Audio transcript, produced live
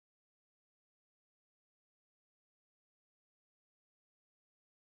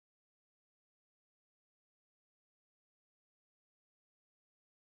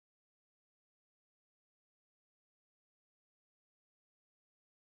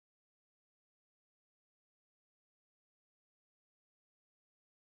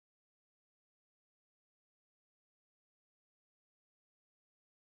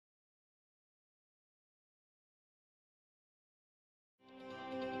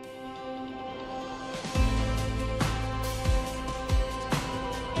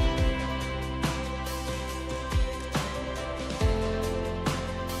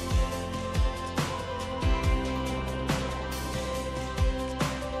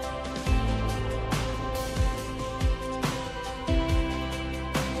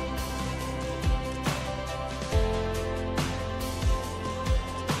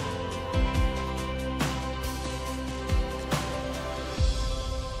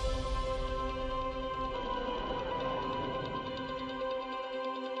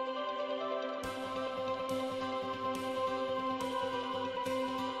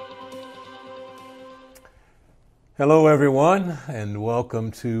Hello everyone, and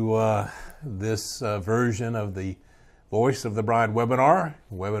welcome to this version of the Voice of the Bride webinar,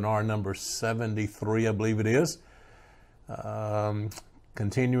 webinar number 73, I believe it is.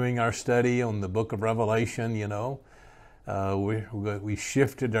 Continuing our study on the book of Revelation. We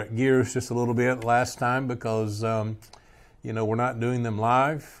shifted our gears just a little bit last time because we're not doing them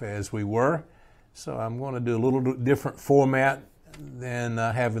live as we were. So I'm going to do a little different format than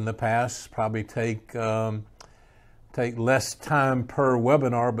I have in the past. Probably take less time per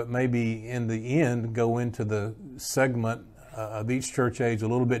webinar, but maybe in the end go into the segment of each church age a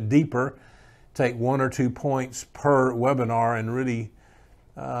little bit deeper, take 1 or 2 points per webinar and really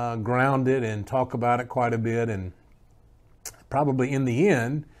ground it and talk about it quite a bit, and probably in the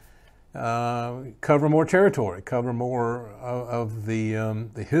end cover more territory, cover more of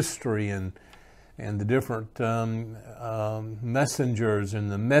the history and the different messengers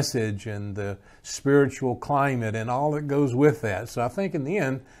and the message and the spiritual climate and all that goes with that. So I think in the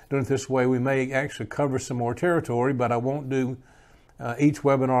end, doing it this way, we may actually cover some more territory, but I won't do each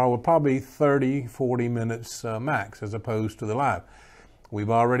webinar with probably 30, 40 minutes max as opposed to the live.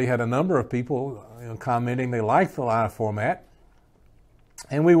 We've already had a number of people commenting they like the live format,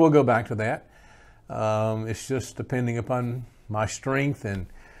 and we will go back to that. It's just depending upon my strength and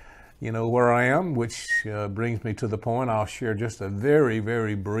where I am, which brings me to the point. I'll share just a very,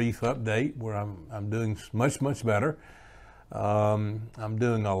 very brief update where I'm doing much better. I'm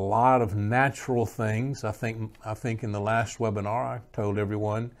doing a lot of natural things. I think in the last webinar I told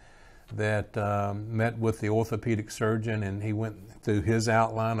everyone that met with the orthopedic surgeon, and he went through his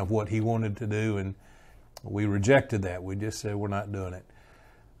outline of what he wanted to do, and we rejected that. We just said we're not doing it.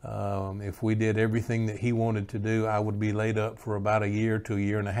 If we did everything that he wanted to do, I would be laid up for about a year to a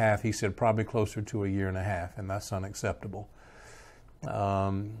year and a half. He said probably closer to a year and a half, and that's unacceptable.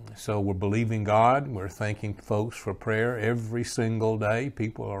 So we're believing God. We're thanking folks for prayer every single day.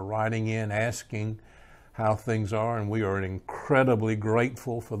 People are writing in, asking how things are, and we are incredibly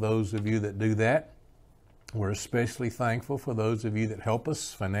grateful for those of you that do that. We're especially thankful for those of you that help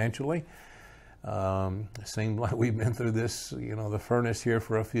us financially. It seems like we've been through this, the furnace here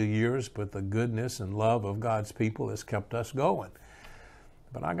for a few years, but the goodness and love of God's people has kept us going.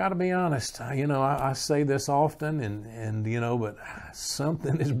 But I got to be honest, I say this often, but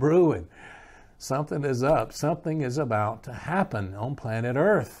something is brewing. Something is up. Something is about to happen on planet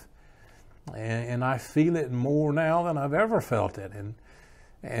Earth. And I feel it more now than I've ever felt it.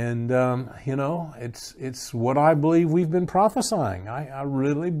 It's what I believe we've been prophesying. I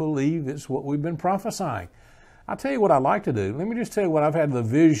really believe it's what we've been prophesying. I'll tell you what I like to do. Let me just tell you what I've had the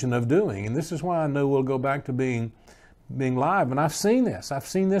vision of doing. And this is why I know we'll go back to being live. And I've seen this. I've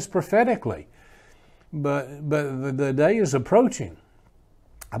seen this prophetically. But the day is approaching.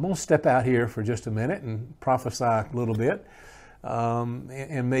 I'm going to step out here for just a minute and prophesy a little bit.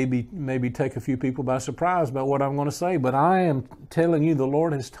 And maybe take a few people by surprise by what I'm going to say. But I am telling you, the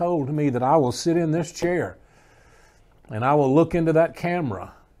Lord has told me that I will sit in this chair and I will look into that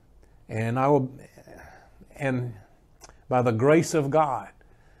camera, and and by the grace of God,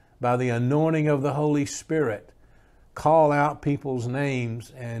 by the anointing of the Holy Spirit, call out people's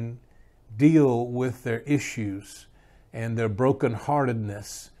names and deal with their issues and their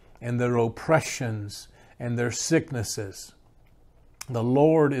brokenheartedness and their oppressions and their sicknesses. The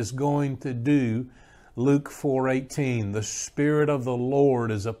Lord is going to do Luke 4:18. The Spirit of the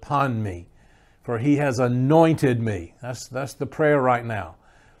Lord is upon me, for He has anointed me. That's the prayer right now.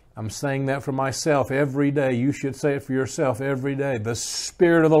 I'm saying that for myself every day. You should say it for yourself every day. The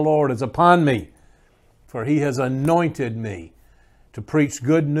Spirit of the Lord is upon me, for He has anointed me to preach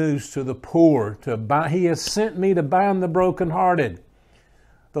good news to the poor. He has sent me to bind the brokenhearted.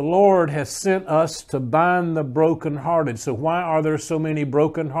 The Lord has sent us to bind the brokenhearted. So why are there so many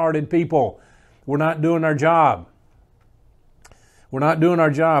brokenhearted people? We're not doing our job. We're not doing our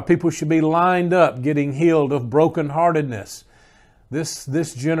job. People should be lined up getting healed of brokenheartedness.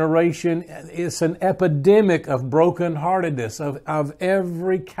 This generation is an epidemic of brokenheartedness of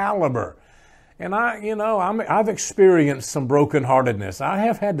every caliber. And I've experienced some brokenheartedness. I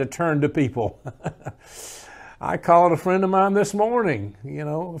have had to turn to people. I called a friend of mine this morning,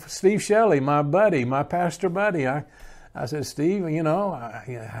 Steve Shelley, my buddy, my pastor buddy. I said, Steve,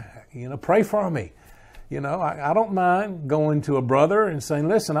 pray for me. I don't mind going to a brother and saying,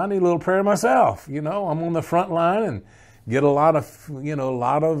 listen, I need a little prayer myself. I'm on the front line and get a lot of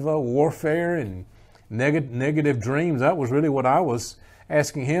warfare and negative dreams. That was really what I was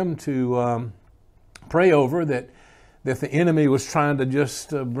asking him to pray over, that the enemy was trying to just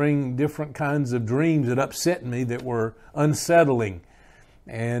bring different kinds of dreams that upset me, that were unsettling.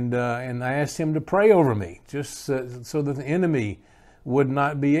 And I asked him to pray over me, just so that the enemy would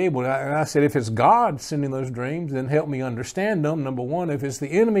not be able. I said, if it's God sending those dreams, then help me understand them, number one. If it's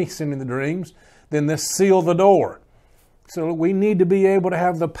the enemy sending the dreams, then let's seal the door. So we need to be able to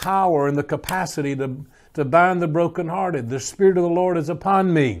have the power and the capacity to bind the brokenhearted. The Spirit of the Lord is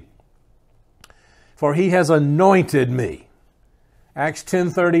upon me, for He has anointed me. Acts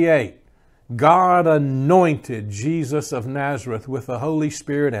 10:38. God anointed Jesus of Nazareth with the Holy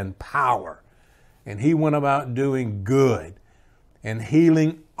Spirit and power, and He went about doing good and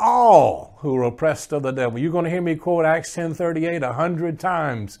healing all who are oppressed of the devil. You're going to hear me quote Acts 10:38 100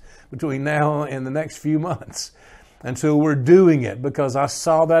 times between now and the next few months until we're doing it, because I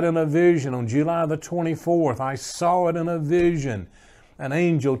saw that in a vision on July the 24th. I saw it in a vision. An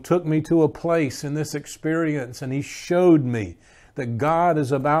angel took me to a place in this experience, and he showed me that God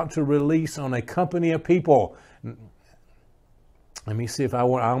is about to release on a company of people. Let me see if I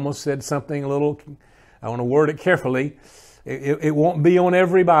almost said something a little, I want to word it carefully. It won't be on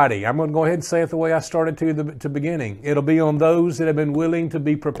everybody. I'm going to go ahead and say it the way I started to beginning. It'll be on those that have been willing to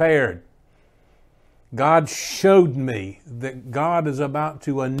be prepared. God showed me that God is about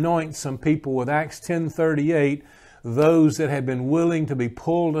to anoint some people with Acts 10:38, those that have been willing to be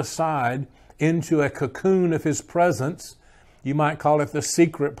pulled aside into a cocoon of His presence. You might call it the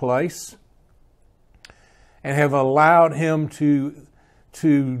secret place, and have allowed Him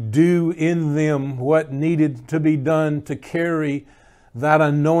to do in them what needed to be done to carry that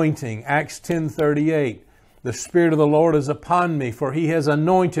anointing. Acts 10:38, the Spirit of the Lord is upon me, for He has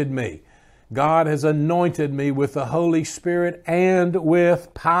anointed me. God has anointed me with the Holy Spirit and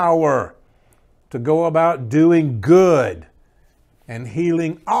with power to go about doing good and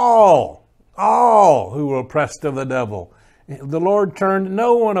healing all who are oppressed of the devil. The Lord turned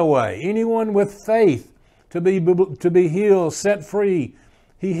no one away. Anyone with faith to be healed, set free,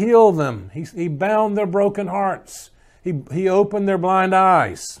 He healed them. He bound their broken hearts. He opened their blind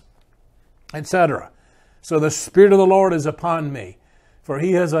eyes, etc. So the Spirit of the Lord is upon me, for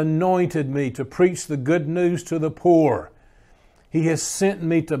He has anointed me to preach the good news to the poor. He has sent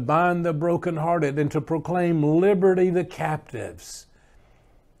me to bind the brokenhearted and to proclaim liberty to the captives,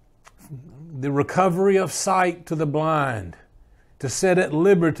 the recovery of sight to the blind, to set at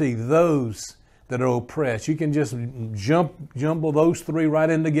liberty those that are oppressed. You can just jumble those three right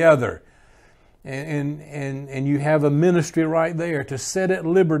in together. And you have a ministry right there to set at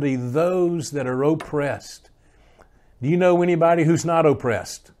liberty those that are oppressed. Do you know anybody who's not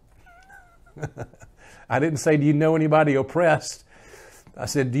oppressed? I didn't say, do you know anybody oppressed? I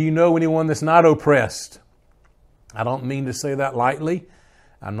said, do you know anyone that's not oppressed? I don't mean to say that lightly.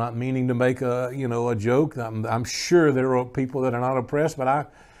 I'm not meaning to make a joke. I'm sure there are people that are not oppressed,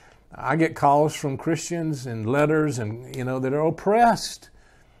 but I get calls from Christians and letters and that are oppressed.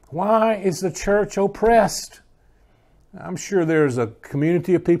 Why is the church oppressed? I'm sure there's a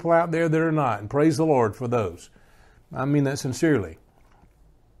community of people out there that are not, and praise the Lord for those. I mean that sincerely.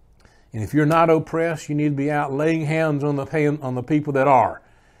 And if you're not oppressed, you need to be out laying hands on the people that are,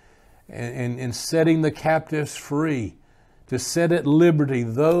 and setting the captives free, to set at liberty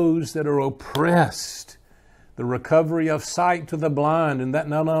those that are oppressed, the recovery of sight to the blind, and that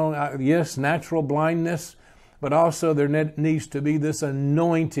not only, yes, natural blindness, but also there needs to be this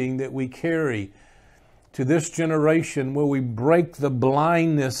anointing that we carry to this generation where we break the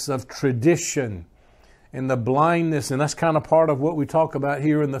blindness of tradition and the blindness, and that's kind of part of what we talk about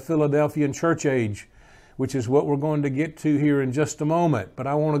here in the Philadelphian church age, which is what we're going to get to here in just a moment. But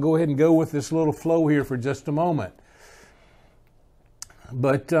I want to go ahead and go with this little flow here for just a moment.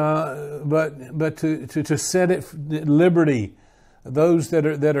 But to set at liberty those that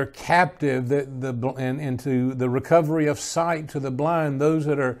are captive, and to the recovery of sight to the blind, those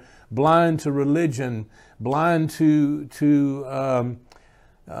that are blind to religion, blind to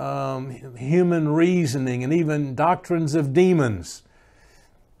human reasoning, and even doctrines of demons.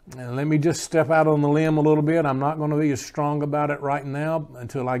 And let me just step out on the limb a little bit. I'm not going to be as strong about it right now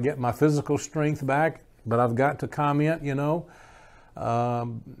until I get my physical strength back, but I've got to comment,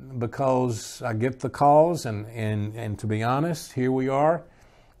 because I get the calls, and to be honest, here we are.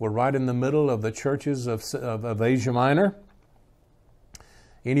 We're right in the middle of the churches of Asia Minor.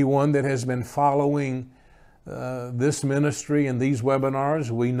 Anyone that has been following this ministry and these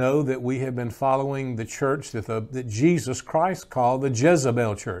webinars, we know that we have been following the church that Jesus Christ called the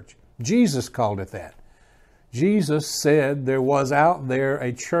Jezebel church. Jesus called it that. Jesus said there was out there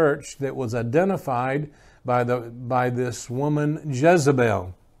a church that was identified by this woman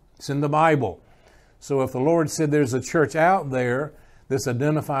Jezebel. It's in the Bible. So if the Lord said there's a church out there that's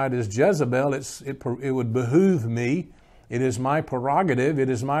identified as Jezebel, it would behoove me It is my prerogative, it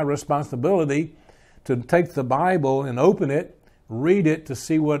is my responsibility to take the Bible and open it, read it to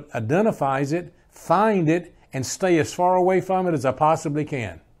see what identifies it, find it, and stay as far away from it as I possibly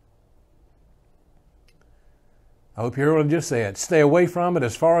can. I hope you heard what I just said. Stay away from it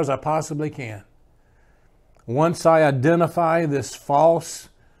as far as I possibly can. Once I identify this false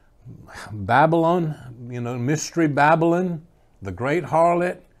Babylon, mystery Babylon, the great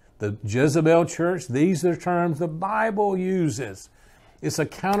harlot, the Jezebel church, these are terms the Bible uses. It's a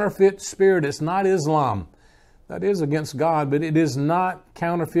counterfeit spirit. It's not Islam. That is against God, but it is not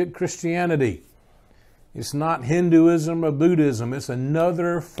counterfeit Christianity. It's not Hinduism or Buddhism. It's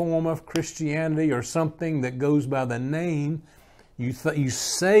another form of Christianity or something that goes by the name. You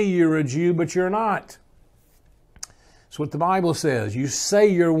say you're a Jew, but you're not. That's what the Bible says. You say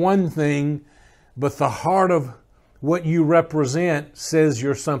you're one thing, but the heart of what you represent says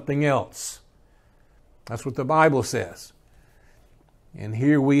you're something else. That's what the Bible says. And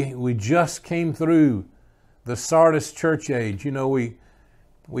here we just came through the Sardis church age.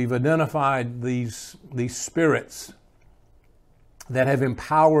 We've identified these spirits that have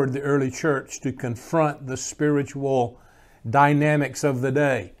empowered the early church to confront the spiritual dynamics of the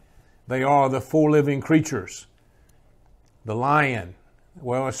day. They are the four living creatures. The lion.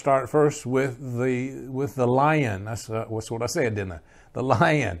 Well, I start first with the lion. That's what I said, didn't I? The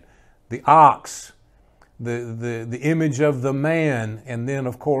lion, the ox, the image of the man, and then,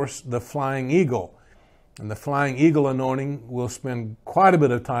 of course, the flying eagle. And the flying eagle anointing we'll spend quite a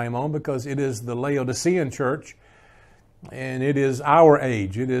bit of time on because it is the Laodicean church, and it is our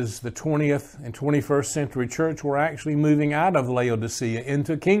age. It is the 20th and 21st century church. We're actually moving out of Laodicea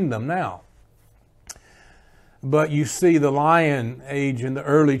into kingdom now. But you see the lion age in the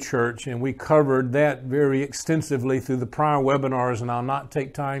early church, and we covered that very extensively through the prior webinars, and I'll not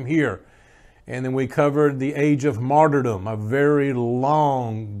take time here. And then we covered the age of martyrdom, a very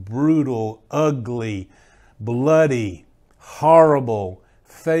long, brutal, ugly, bloody, horrible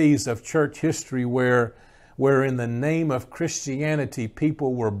phase of church history where in the name of Christianity,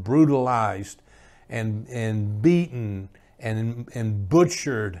 people were brutalized and beaten and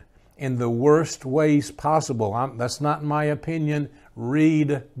butchered in the worst ways possible. That's not my opinion.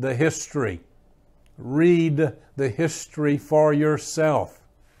 Read the history. Read the history for yourself.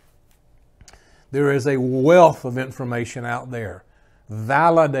 There is a wealth of information out there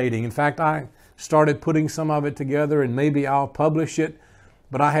validating. In fact, I started putting some of it together, and maybe I'll publish it,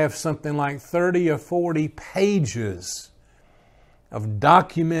 but I have something like 30 or 40 pages of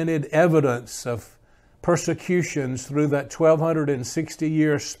documented evidence of persecutions through that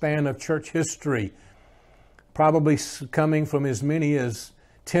 1,260-year span of church history, probably coming from as many as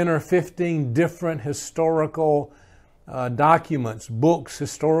 10 or 15 different historical documents, books,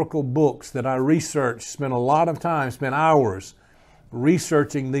 historical books that I researched, spent a lot of time, spent hours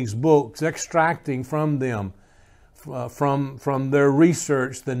researching these books, extracting from them, from their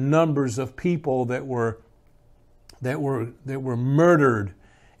research, the numbers of people that were murdered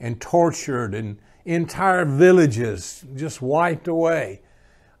and tortured, and entire villages just wiped away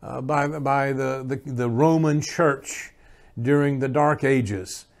by the Roman Church during the Dark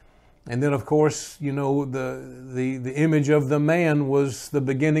Ages. And then, of course, the image of the man was the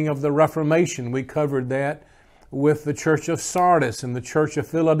beginning of the Reformation. We covered that with the Church of Sardis and the Church of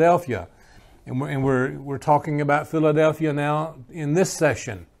Philadelphia. And we're talking about Philadelphia now in this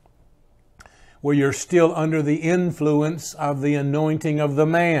session, where you're still under the influence of the anointing of the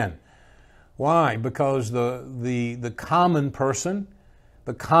man. Why? Because the common person,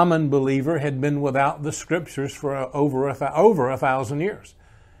 the common believer, had been without the Scriptures for over 1,000 years.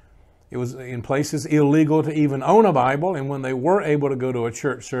 It was in places illegal to even own a Bible, and when they were able to go to a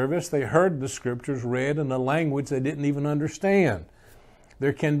church service, they heard the Scriptures read in a language they didn't even understand.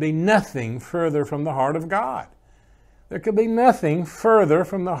 There can be nothing further from the heart of God. There could be nothing further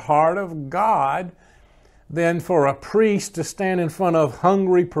from the heart of God than for a priest to stand in front of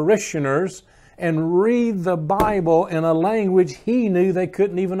hungry parishioners and read the Bible in a language he knew they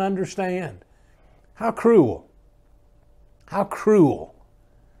couldn't even understand. How cruel. How cruel.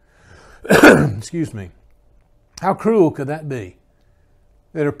 Excuse me. How cruel could that be?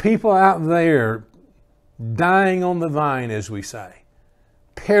 There are people out there dying on the vine, as we say,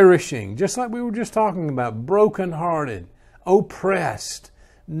 perishing, just like we were just talking about, brokenhearted, oppressed,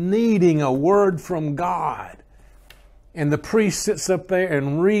 needing a word from God. And the priest sits up there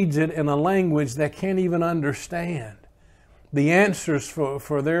and reads it in a language they can't even understand. The answers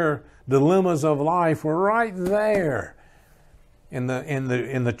for their dilemmas of life were right there. In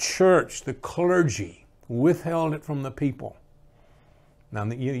the church, the clergy withheld it from the people. Now,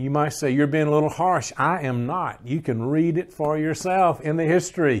 you might say, you're being a little harsh. I am not. You can read it for yourself in the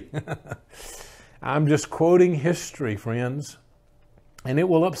history. I'm just quoting history, friends. And it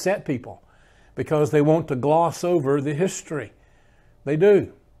will upset people because they want to gloss over the history. They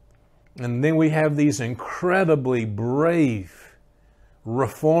do. And then we have these incredibly brave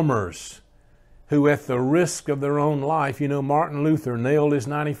reformers who, at the risk of their own life, Martin Luther nailed his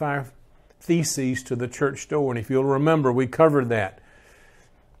 95 Theses to the church door. And if you'll remember, we covered that.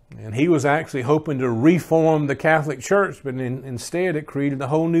 And he was actually hoping to reform the Catholic Church, but instead it created a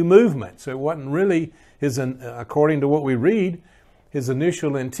whole new movement. So it wasn't really according to what we read, his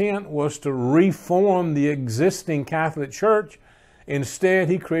initial intent was to reform the existing Catholic Church. Instead,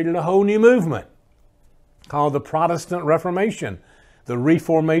 he created a whole new movement called the Protestant Reformation, the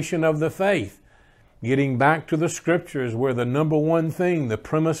reformation of the faith, getting back to the Scriptures where the number one thing, the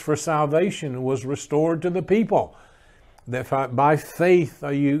premise for salvation, was restored to the people. That by faith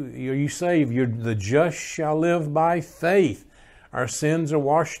are you saved. The just shall live by faith. Our sins are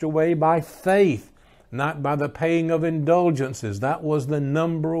washed away by faith, not by the paying of indulgences. That was the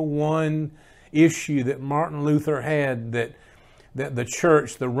number one issue that Martin Luther had, that the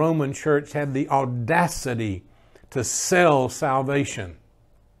church, the Roman church, had the audacity to sell salvation,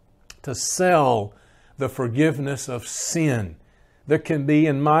 to sell the forgiveness of sin. There can be,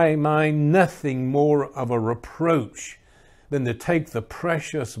 in my mind, nothing more of a reproach than to take the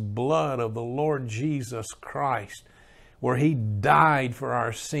precious blood of the Lord Jesus Christ, where He died for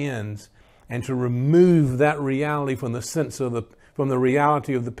our sins, and to remove that reality from the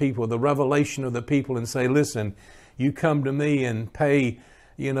reality of the people, the revelation of the people, and say, listen, you come to me and pay,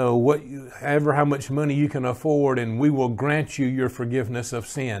 how much money you can afford, and we will grant you your forgiveness of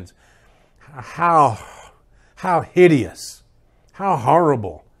sins. How hideous, how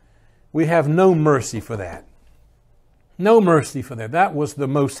horrible. We have no mercy for that. No mercy for that. That was the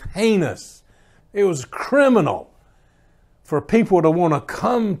most heinous. It was criminal for people to want to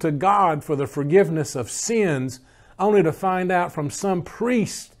come to God for the forgiveness of sins, only to find out from some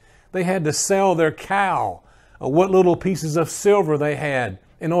priest they had to sell their cow or what little pieces of silver they had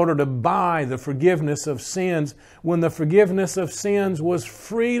in order to buy the forgiveness of sins, when the forgiveness of sins was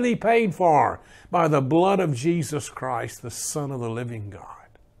freely paid for by the blood of Jesus Christ, the Son of the living God.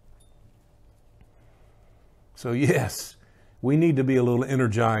 So yes, we need to be a little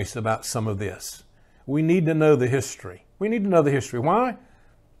energized about some of this. We need to know the history. We need to know the history. Why?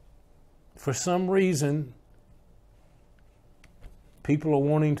 For some reason, people are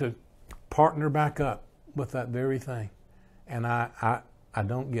wanting to partner back up with that very thing. And I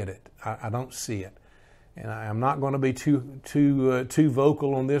don't get it. I don't see it. And I'm not going to be too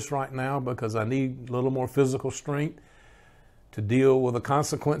vocal on this right now, because I need a little more physical strength to deal with the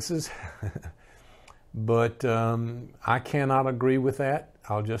consequences. But I cannot agree with that.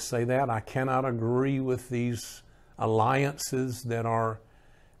 I'll just say that. I cannot agree with these alliances that are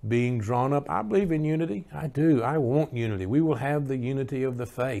being drawn up. I believe in unity. I do. I want unity. We will have the unity of the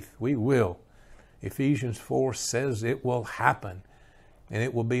faith. We will. Ephesians 4 says it will happen. And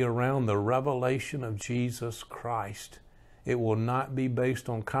it will be around the revelation of Jesus Christ. It will not be based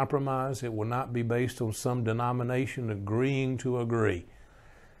on compromise. It will not be based on some denomination agreeing to agree.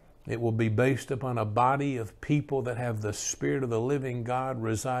 It will be based upon a body of people that have the Spirit of the living God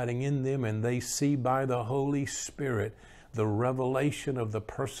residing in them, and they see by the Holy Spirit the revelation of the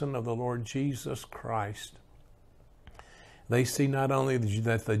person of the Lord Jesus Christ. They see not only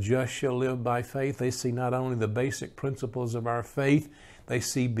that the just shall live by faith, they see not only the basic principles of our faith, they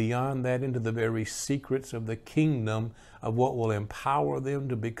see beyond that into the very secrets of the kingdom of what will empower them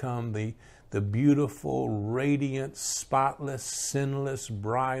to become the beautiful, radiant, spotless, sinless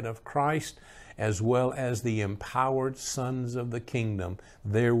bride of Christ, as well as the empowered sons of the kingdom.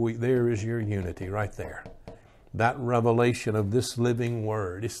 There is your unity right there. That revelation of this living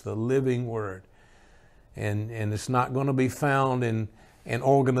word. It's the living word. And it's not going to be found in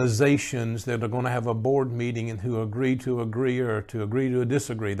organizations that are going to have a board meeting and who agree to agree or to agree to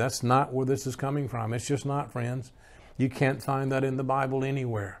disagree. That's not where this is coming from. It's just not, friends. You can't find that in the Bible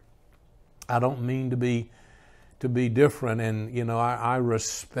anywhere. I don't mean to be different, and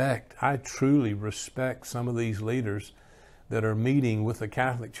I truly respect some of these leaders that are meeting with the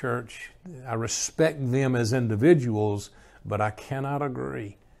Catholic Church. I respect them as individuals, but I cannot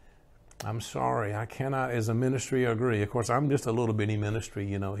agree. I'm sorry, I cannot as a ministry agree. Of course, I'm just a little bitty ministry,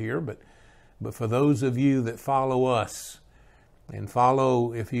 here, but for those of you that follow us and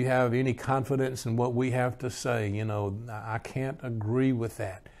follow, if you have any confidence in what we have to say, I can't agree with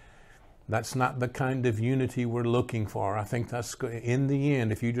that. That's not the kind of unity we're looking for. I think that's, in the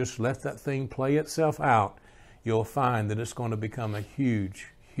end, if you just let that thing play itself out, you'll find that it's going to become a huge,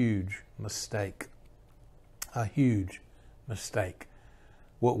 huge mistake. A huge mistake.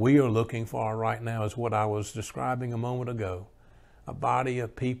 What we are looking for right now is what I was describing a moment ago. A body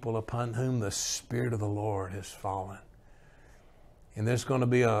of people upon whom the Spirit of the Lord has fallen. And there's going to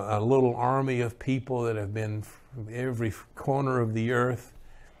be a little army of people that have been from every corner of the earth,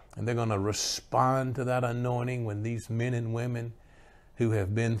 and they're going to respond to that anointing when these men and women who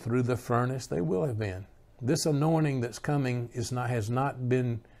have been through the furnace, they will have been. This anointing that's coming is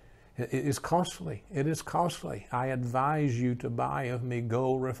costly. It is costly. I advise you to buy of me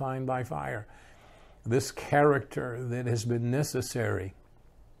gold refined by fire. This character that has been necessary,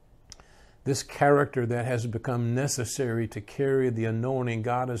 this character that has become necessary to carry the anointing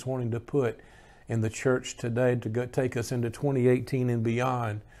God is wanting to put in the church today to take us into 2018 and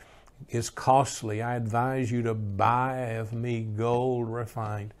beyond, is costly. I advise you to buy of me gold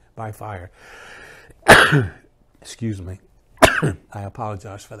refined by fire. Excuse me. I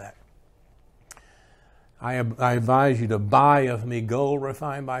apologize for that. I advise you to buy of me gold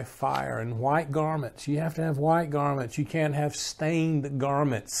refined by fire and white garments. You have to have white garments. You can't have stained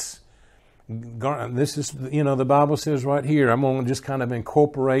garments. This is, the Bible says right here, I'm going to just kind of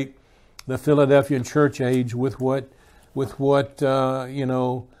incorporate the Philadelphian church age with what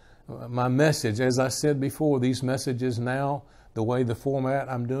my message. As I said before, these messages now, the way the format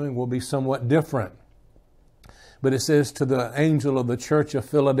I'm doing will be somewhat different. But it says to the angel of the church of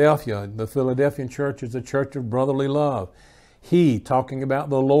Philadelphia, the Philadelphian church is a church of brotherly love. He, talking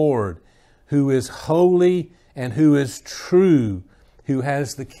about the Lord, who is holy and who is true, who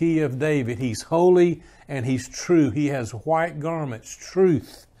has the key of David. He's holy and he's true. He has white garments,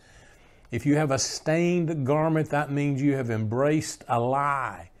 truth. If you have a stained garment, that means you have embraced a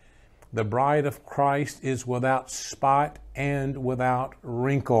lie. The bride of Christ is without spot and without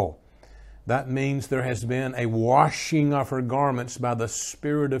wrinkle. That means there has been a washing of her garments by the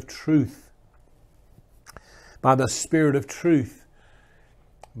Spirit of truth. By the Spirit of truth.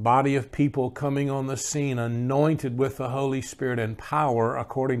 Body of people coming on the scene, anointed with the Holy Spirit and power,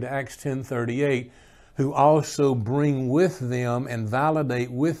 according to Acts 10:38, who also bring with them and validate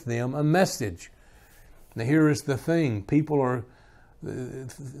with them a message. Now here is the thing.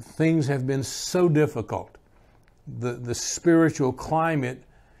 Things have been so difficult. The spiritual climate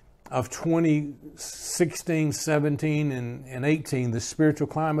of 2016, 17, and 18, the spiritual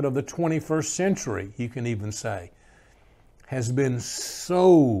climate of the 21st century, you can even say, has been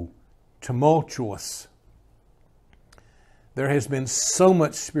so tumultuous. There has been so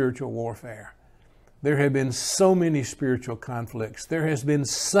much spiritual warfare. There have been so many spiritual conflicts. There has been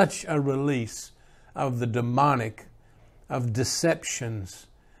such a release of the demonic, of deceptions,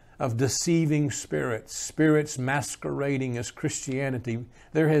 of deceiving spirits, spirits masquerading as Christianity.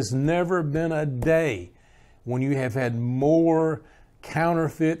 There has never been a day when you have had more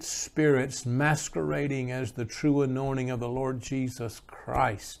counterfeit spirits masquerading as the true anointing of the Lord Jesus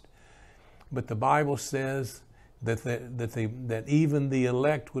Christ. But the Bible says that even the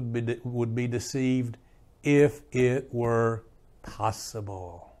elect would be deceived if it were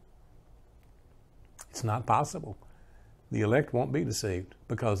possible. It's not possible. The elect won't be deceived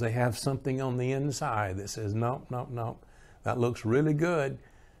because they have something on the inside that says, nope, that looks really good,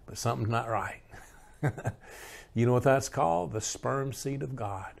 but something's not right. You know what that's called? The sperm seed of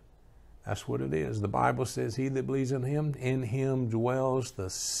God. That's what it is. The Bible says, he that believes in him dwells the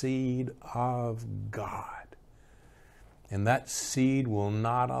seed of God. And that seed will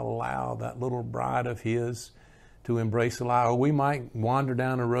not allow that little bride of his to embrace a lie. We might wander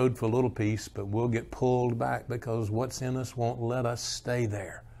down a road for a little piece, but we'll get pulled back because what's in us won't let us stay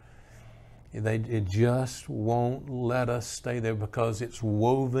there. It just won't let us stay there because it's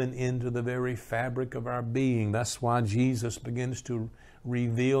woven into the very fabric of our being. That's why Jesus begins to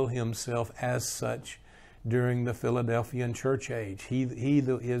reveal himself as such during the Philadelphian church age. He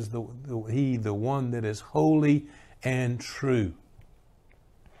is the one that is holy and true.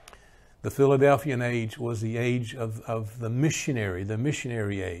 The Philadelphian age was the age of the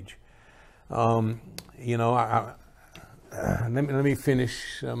missionary age. Let me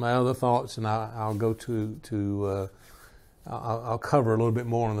finish my other thoughts, and I'll go I'll cover a little bit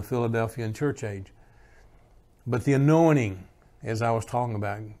more on the Philadelphian church age. But the anointing, as I was talking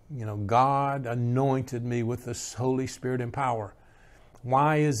about, God anointed me with the Holy Spirit and power.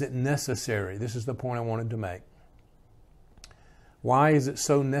 Why is it necessary? This is the point I wanted to make. Why is it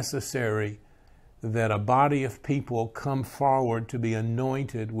so necessary that a body of people come forward to be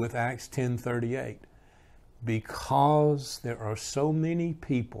anointed with Acts 10:38? Because there are so many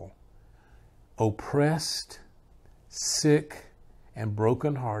people oppressed, sick, and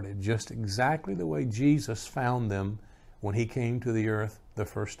brokenhearted, just exactly the way Jesus found them when he came to the earth the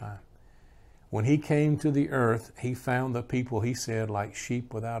first time. When he came to the earth, he found the people, he said, like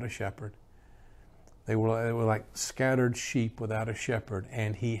sheep without a shepherd. They were like scattered sheep without a shepherd,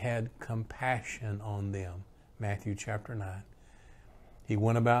 and he had compassion on them. Matthew chapter 9. He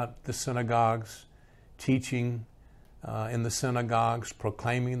went about the synagogues, teaching in the synagogues,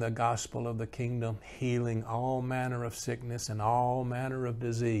 proclaiming the gospel of the kingdom, healing all manner of sickness and all manner of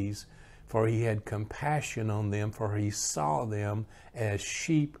disease, for he had compassion on them, for he saw them as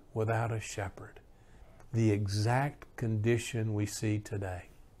sheep without a shepherd. The exact condition we see today.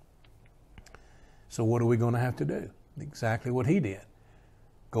 So what are we going to have to do? Exactly what he did.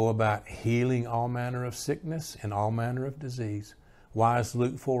 Go about healing all manner of sickness and all manner of disease. Why is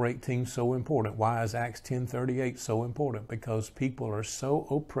Luke 4:18 so important? Why is Acts 10:38 so important? Because people are so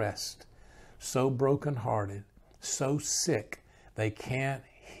oppressed, so brokenhearted, so sick, they can't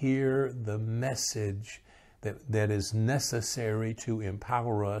hear the message that is necessary to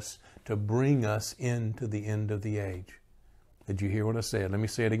empower us, to bring us into the end of the age. Did you hear what I said? Let me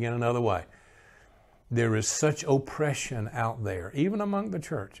say it again another way. There is such oppression out there, even among the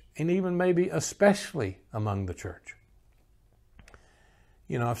church, and even maybe especially among the church.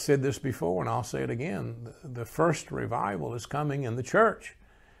 You know, I've said this before, and I'll say it again. The first revival is coming in the church.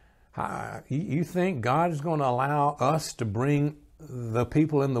 You think God is going to allow us to bring the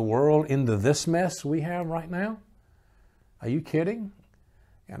people in the world into this mess we have right now? Are you kidding?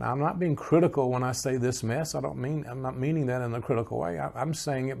 And I'm not being critical when I say this mess. I'm not meaning that in a critical way. I'm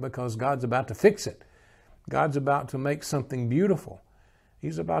saying it because God's about to fix it. God's about to make something beautiful.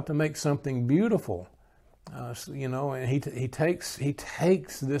 He's about to make something beautiful. You know, and he takes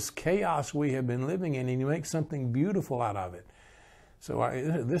this chaos we have been living in, and he makes something beautiful out of it. So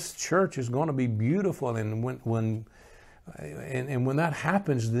this church is going to be beautiful, and when that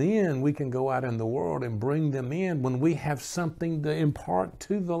happens, then we can go out in the world and bring them in when we have something to impart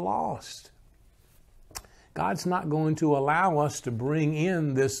to the lost. God's not going to allow us to bring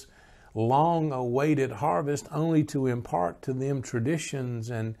in this long-awaited harvest only to impart to them traditions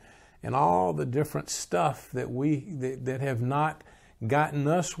and all the different stuff that have not gotten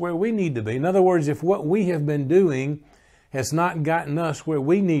us where we need to be. In other words, if what we have been doing has not gotten us where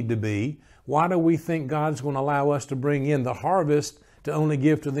we need to be, why do we think God's going to allow us to bring in the harvest to only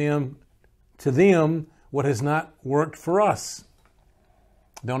give to them what has not worked for us?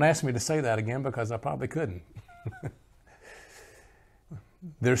 Don't ask me to say that again, because I probably couldn't.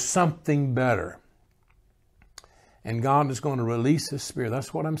 There's something better. And God is going to release His Spirit.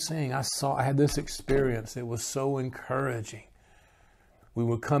 That's what I'm saying. I had this experience. It was so encouraging. We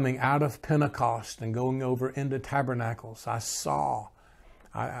were coming out of Pentecost and going over into Tabernacles. I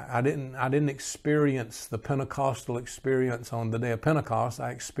didn't experience the Pentecostal experience on the day of Pentecost. I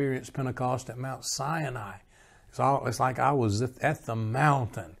experienced Pentecost at Mount Sinai. It's like I was at the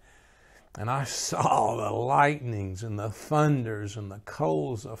mountain, and I saw the lightnings and the thunders and the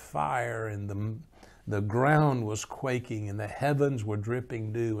coals of fire, and the ground was quaking and the heavens were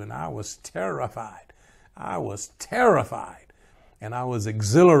dripping dew, and I was terrified. And I was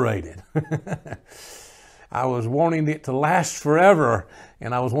exhilarated. I was wanting it to last forever,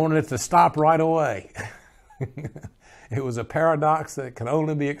 and I was wanting it to stop right away. It was a paradox that can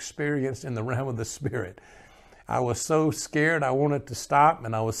only be experienced in the realm of the Spirit. I was so scared I wanted it to stop,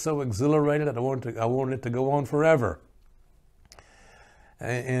 and I was so exhilarated that I wanted it to go on forever.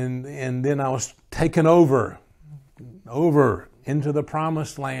 And then I was taken over into the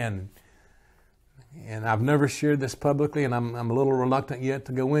promised land. And I've never shared this publicly, and I'm a little reluctant yet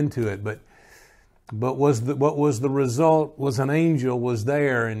to go into it. But what was the result was an angel was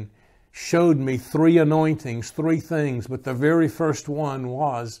there and showed me 3 anointings, 3 things. But the very first one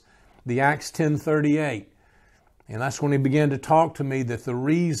was the Acts 10:38. And that's when he began to talk to me that the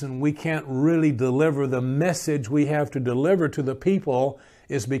reason we can't really deliver the message we have to deliver to the people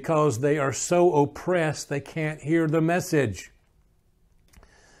is because they are so oppressed they can't hear the message.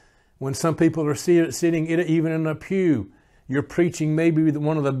 When some people are sitting even in a pew, you're preaching maybe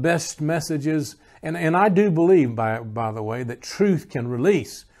one of the best messages. And I do believe, by the way, that truth can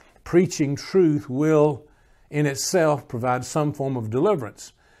release. Preaching truth will in itself provide some form of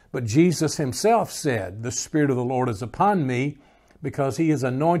deliverance. But Jesus Himself said, "The Spirit of the Lord is upon me, because He has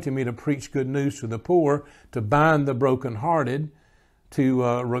anointed me to preach good news to the poor, to bind the brokenhearted, to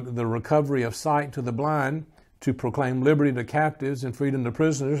the recovery of sight to the blind, to proclaim liberty to captives and freedom to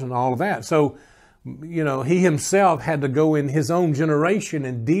prisoners," and all of that. So, you know, He Himself had to go in His own generation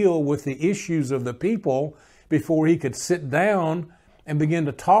and deal with the issues of the people before He could sit down and begin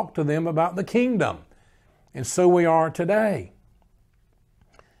to talk to them about the kingdom. And so we are today.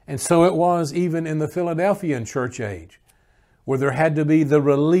 And so it was even in the Philadelphian church age, where there had to be the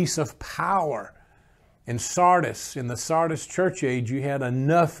release of power. In Sardis, in the Sardis church age, you had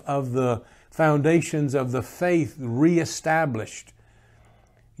enough of the foundations of the faith reestablished.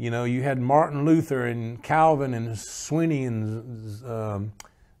 You know, you had Martin Luther and Calvin and Sweeney and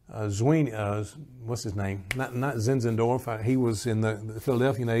Zwingli, what's his name? Not Zinzendorf. He was in the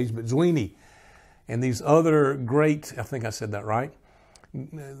Philadelphian age, but Zwingli, and these other great, I think I said that right,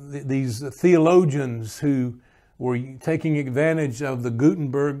 these theologians who were taking advantage of the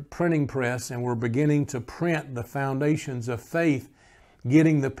Gutenberg printing press and were beginning to print the foundations of faith,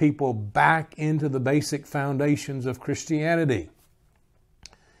 getting the people back into the basic foundations of Christianity.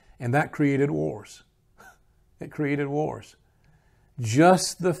 And that created wars. It created wars.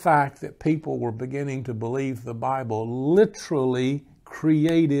 Just the fact that people were beginning to believe the Bible literally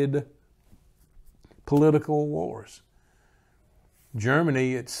created political wars.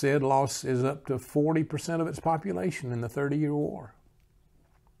 Germany, it said, is up to 40% of its population in the 30-year war.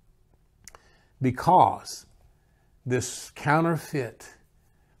 Because this counterfeit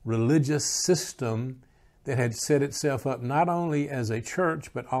religious system that had set itself up not only as a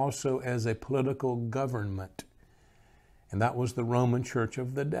church, but also as a political government. And that was the Roman Church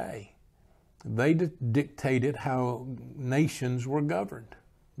of the day. They dictated how nations were governed.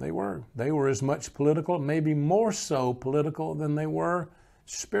 They were as much political, maybe more so political than they were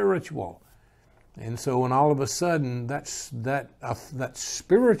spiritual. And so when all of a sudden that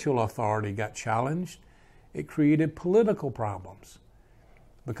spiritual authority got challenged, it created political problems.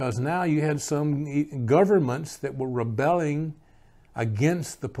 Because now you had some governments that were rebelling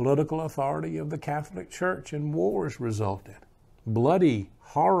against the political authority of the Catholic Church, and wars resulted. Bloody,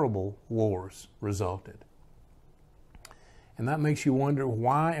 horrible wars resulted. And that makes you wonder,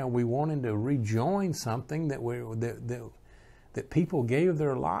 why are we wanting to rejoin something that people gave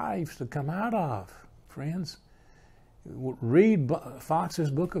their lives to come out of, friends? Read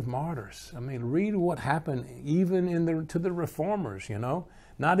Fox's Book of Martyrs. I mean, read what happened even to the Reformers, you know.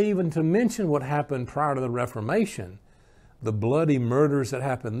 Not even to mention what happened prior to the Reformation, the bloody murders that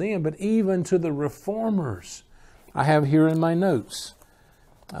happened then, but even to the Reformers. I have here in my notes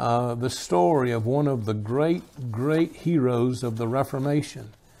the story of one of the great heroes of the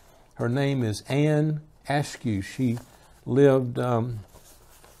Reformation. Her name is Anne Askew. She lived, well,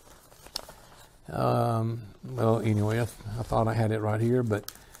 anyway, I thought I had it right here,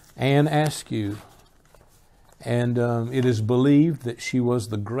 but Anne Askew. And it is believed that she was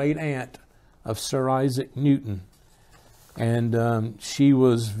the great aunt of Sir Isaac Newton. And she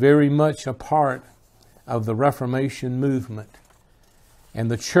was very much a part of the Reformation movement. And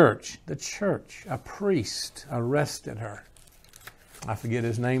the church, a priest arrested her. I forget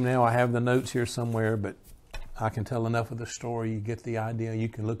his name now. I have the notes here somewhere, but I can tell enough of the story. You get the idea. You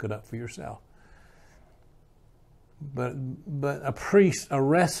can look it up for yourself. But a priest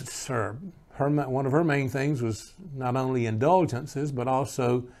arrests her. One of her main things was not only indulgences, but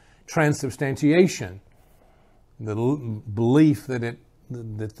also transubstantiation. The belief that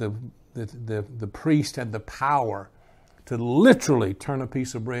the priest had the power to literally turn a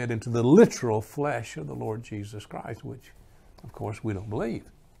piece of bread into the literal flesh of the Lord Jesus Christ, which, of course, we don't believe.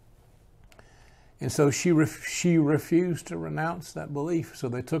 And so she refused to renounce that belief. So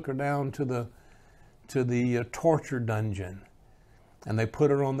they took her down to the torture dungeon, and they put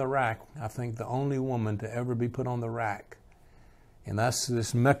her on the rack. I think the only woman to ever be put on the rack. And that's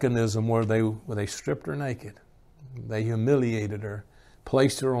this mechanism where they stripped her naked. They humiliated her,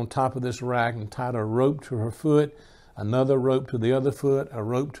 placed her on top of this rack and tied a rope to her foot, another rope to the other foot, a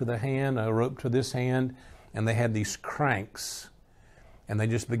rope to the hand, a rope to this hand, and they had these cranks. And they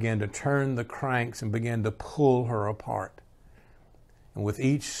just began to turn the cranks and began to pull her apart. And with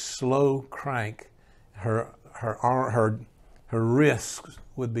each slow crank, her wrists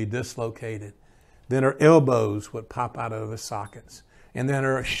would be dislocated. Then her elbows would pop out of the sockets. And then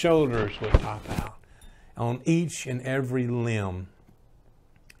her shoulders would pop out. On each and every limb,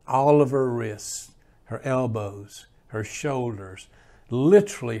 all of her wrists, her elbows, her shoulders,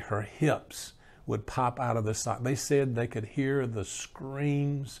 literally her hips would pop out of the socket. They said they could hear the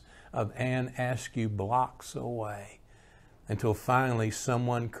screams of Anne Askew blocks away, until finally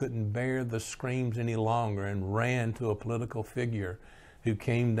someone couldn't bear the screams any longer and ran to a political figure who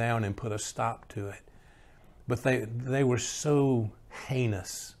came down and put a stop to it. But they were so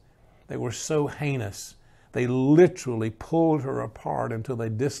heinous. They were so heinous. They literally pulled her apart until they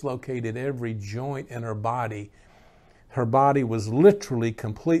dislocated every joint in her body. Her body was literally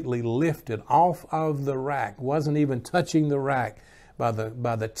completely lifted off of the rack, wasn't even touching the rack, by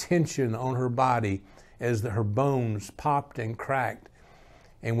the tension on her body as her bones popped and cracked.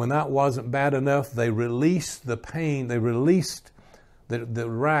 And when that wasn't bad enough, they released the pain. They released the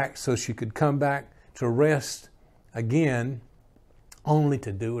rack so she could come back to rest again, only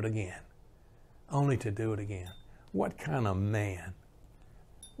to do it again. Only to do it again. What kind of man?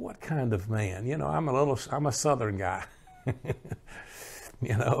 What kind of man? You know, I'm a Southern guy.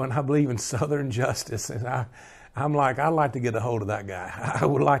 You know, and I believe in Southern justice. And I'd like to get a hold of that guy. I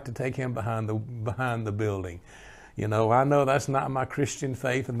would like to take him behind the building. You know, I know that's not my Christian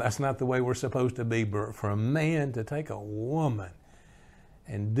faith, and that's not the way we're supposed to be. But for a man to take a woman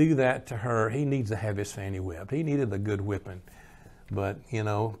and do that to her, he needs to have his fanny whipped. He needed a good whipping. But, you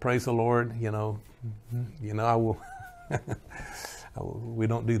know, praise the Lord, you know, I will, we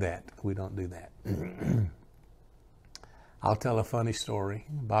don't do that. We don't do that. I'll tell a funny story.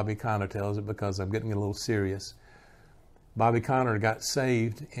 Bobby Conner tells it because I'm getting a little serious. Bobby Conner got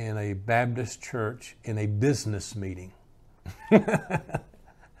saved in a Baptist church in a business meeting.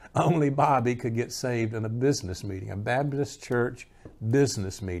 Only Bobby could get saved in a business meeting, a Baptist church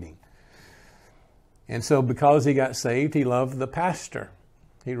business meeting. And so because he got saved, he loved the pastor.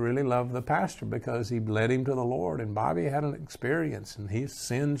 He really loved the pastor because he led him to the Lord. And Bobby had an experience, and his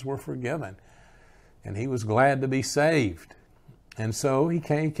sins were forgiven. And he was glad to be saved. And so he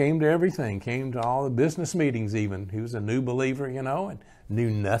came to everything, came to all the business meetings even. He was a new believer, you know, and knew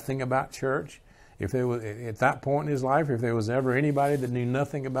nothing about church. If there was, at that point in his life, if there was ever anybody that knew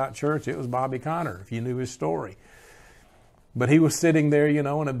nothing about church, it was Bobby Conner, if you knew his story. But he was sitting there, you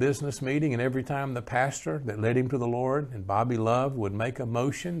know, in a business meeting, and every time the pastor that led him to the Lord and Bobby loved would make a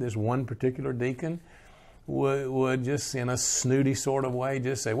motion, this one particular deacon would just in a snooty sort of way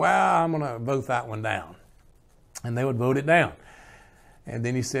just say, well, I'm going to vote that one down. And they would vote it down. And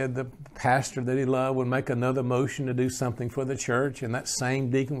then he said the pastor that he loved would make another motion to do something for the church, and that same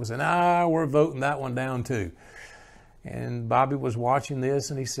deacon would say, we're voting that one down too. And Bobby was watching this,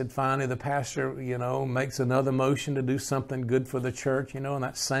 and he said, finally, the pastor, you know, makes another motion to do something good for the church, you know, and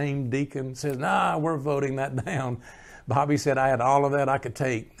that same deacon says, we're voting that down. Bobby said, I had all of that I could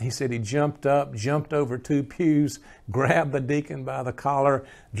take. He said he jumped up, jumped over 2 pews, grabbed the deacon by the collar,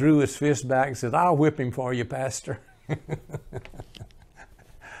 drew his fist back, and said, I'll whip him for you, Pastor.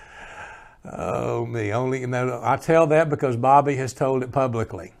 Oh, me. I tell that because Bobby has told it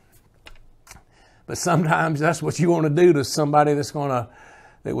publicly. But sometimes that's what you want to do to somebody that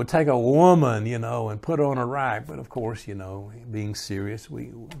would take a woman, you know, and put her on a rack. But of course, you know, being serious,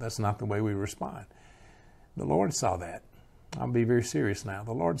 that's not the way we respond. The Lord saw that. I'll be very serious now.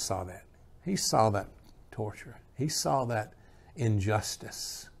 The Lord saw that. He saw that torture. He saw that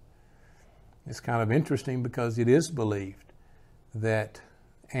injustice. It's kind of interesting because it is believed that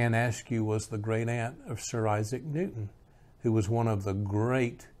Anne Askew was the great aunt of Sir Isaac Newton, who was one of the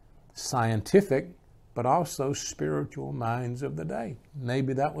great scientific but also spiritual minds of the day.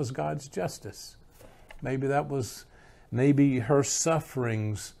 Maybe that was God's justice. Maybe her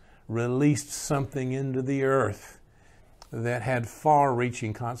sufferings released something into the earth that had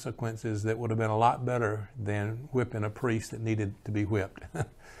far-reaching consequences that would have been a lot better than whipping a priest that needed to be whipped.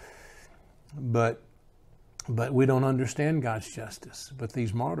 But we don't understand God's justice. But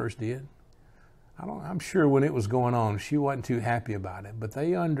these martyrs did. I'm sure when it was going on, she wasn't too happy about it. But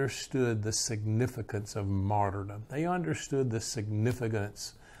they understood the significance of martyrdom. They understood the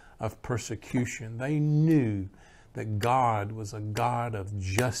significance of persecution. They knew that God was a God of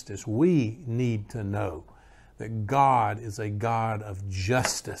justice. We need to know that God is a God of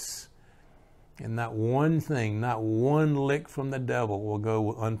justice. And not one thing, not one lick from the devil will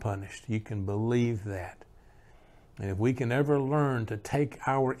go unpunished. You can believe that. And if we can ever learn to take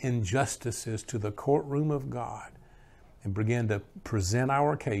our injustices to the courtroom of God and begin to present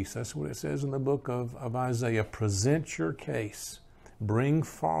our case, that's what it says in the book of Isaiah, present your case, bring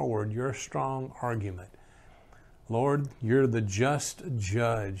forward your strong argument. Lord, you're the just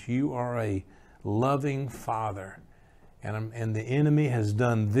judge. You are a loving Father. And the enemy has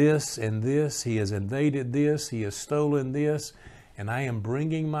done this and this. He has invaded this. He has stolen this. And I am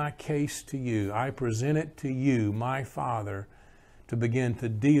bringing my case to you. I present it to you, my Father, to begin to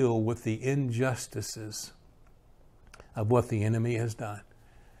deal with the injustices of what the enemy has done.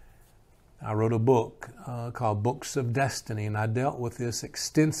 I wrote a book called Books of Destiny, and I dealt with this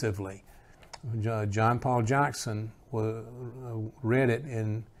extensively. John Paul Jackson read it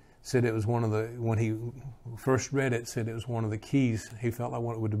and said it was when he first read it, said it was one of the keys. He felt like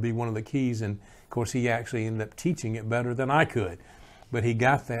it would be one of the keys, and of course he actually ended up teaching it better than I could. But he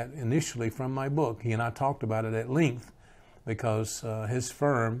got that initially from my book. He and I talked about it at length because his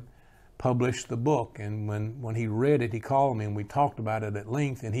firm published the book, and when he read it, he called me and we talked about it at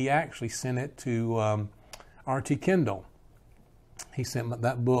length, and he actually sent it to R.T. Kendall. He sent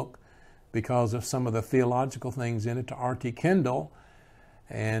that book because of some of the theological things in it to R.T. Kendall.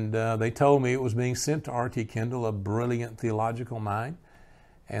 And they told me it was being sent to R.T. Kendall, a brilliant theological mind.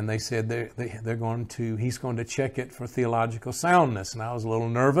 And they said he's going to check it for theological soundness. And I was a little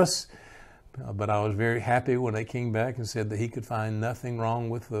nervous, but I was very happy when they came back and said that he could find nothing wrong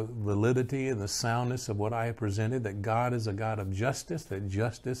with the validity and the soundness of what I have presented, that God is a God of justice, that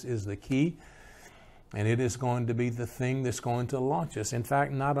justice is the key. And it is going to be the thing that's going to launch us. In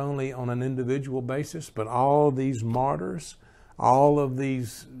fact, not only on an individual basis, but all these martyrs, all of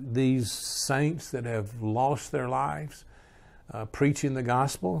these saints that have lost their lives preaching the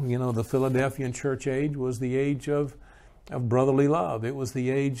gospel. You know, the Philadelphian church age was the age of brotherly love. It was the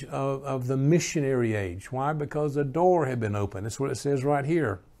age of the missionary age. Why? Because the door had been opened. That's what it says right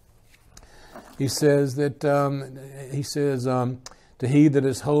here. He says that, to he that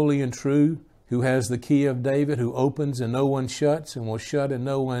is holy and true, who has the key of David, who opens and no one shuts, and will shut and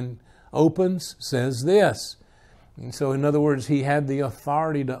no one opens, says this. And so, in other words, he had the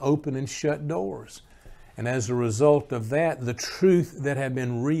authority to open and shut doors. And as a result of that, the truth that had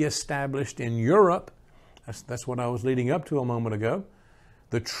been reestablished in Europe, that's what I was leading up to a moment ago,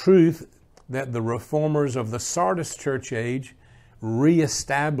 the truth that the reformers of the Sardis church age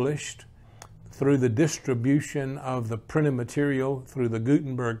reestablished through the distribution of the printed material through the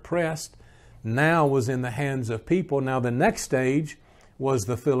Gutenberg press, now was in the hands of people. Now the next stage was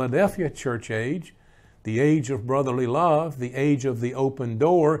the Philadelphia church age, the age of brotherly love, the age of the open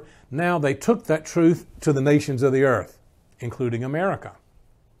door. Now they took that truth to the nations of the earth, including America.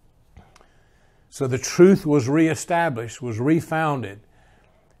 So the truth was reestablished, was refounded.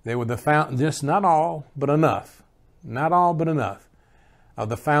 They were just not all, but enough. Not all, but enough. Of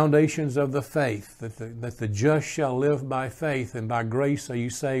the foundations of the faith, that the just shall live by faith, and by grace are you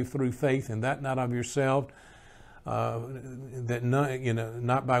saved through faith, and that not of yourself, that none,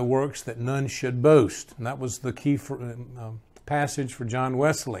 not by works, that none should boast. And that was the key passage for John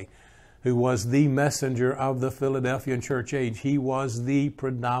Wesley, who was the messenger of the Philadelphian church age. He was the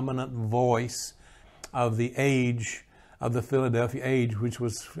predominant voice of the age of the Philadelphia age, which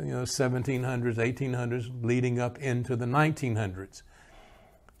was 1700s, 1800s, leading up into the 1900s.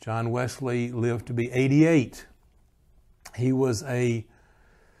 John Wesley lived to be 88. He was a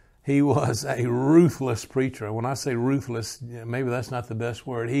ruthless preacher. When I say ruthless, maybe that's not the best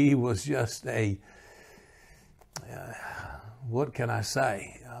word. He was just what can I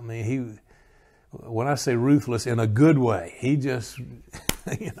say? I mean, when I say ruthless in a good way, he just,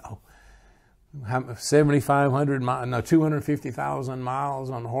 7,500 miles, no, 250,000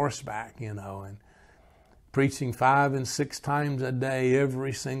 miles on horseback, and preaching 5 and 6 times a day,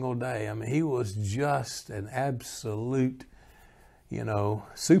 every single day. I mean, he was just an absolute,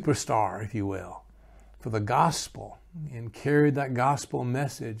 superstar, if you will, for the gospel, and carried that gospel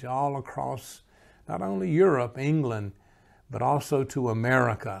message all across not only Europe, England, but also to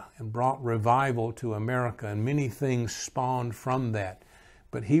America, and brought revival to America, and many things spawned from that.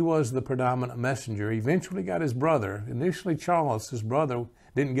 But he was the predominant messenger. He eventually got his brother. Initially, Charles, his brother,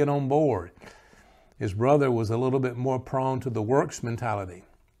 didn't get on board. His brother was a little bit more prone to the works mentality.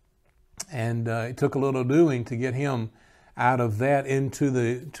 And it took a little doing to get him out of that into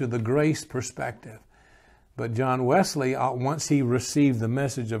the grace perspective. But John Wesley, once he received the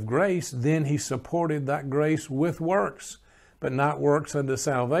message of grace, then he supported that grace with works. But not works unto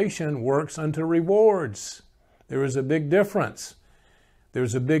salvation, works unto rewards. There is a big difference.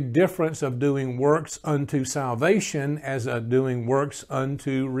 There's a big difference of doing works unto salvation as doing works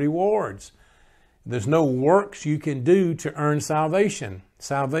unto rewards. There's no works you can do to earn salvation.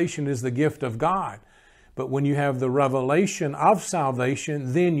 Salvation is the gift of God. But when you have the revelation of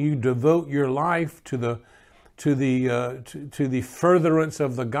salvation, then you devote your life to the furtherance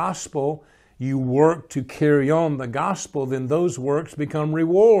of the gospel. You work to carry on the gospel, then those works become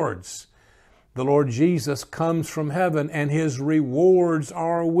rewards. The Lord Jesus comes from heaven, and His rewards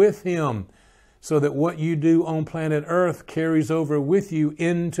are with Him, so that what you do on planet Earth carries over with you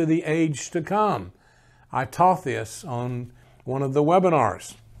into the age to come. I taught this on one of the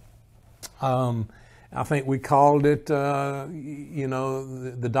webinars. I think we called it,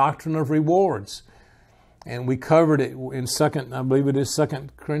 the doctrine of rewards. And we covered it in I believe it is 2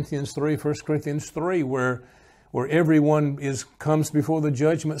 Corinthians 3, 1 Corinthians 3, where everyone comes before the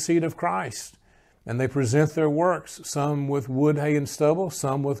judgment seat of Christ. And they present their works, some with wood, hay, and stubble,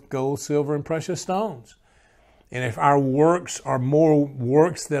 some with gold, silver, and precious stones. And if our works are more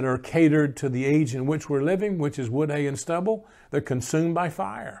works that are catered to the age in which we're living, which is wood, hay, and stubble, they're consumed by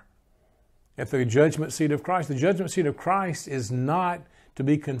fire. At the judgment seat of Christ, the judgment seat of Christ is not to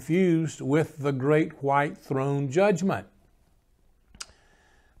be confused with the great white throne judgment.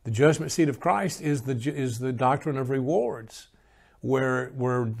 The judgment seat of Christ is the doctrine of rewards, where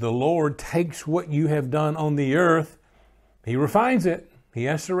the Lord takes what you have done on the earth, He refines it. He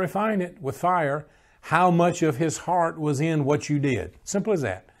has to refine it with fire. How much of His heart was in what you did? Simple as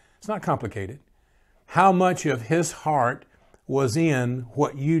that. It's not complicated. How much of His heart was in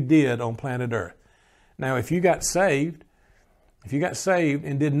what you did on planet Earth? Now, if you got saved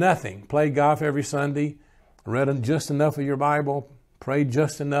and did nothing, played golf every Sunday, read just enough of your Bible, prayed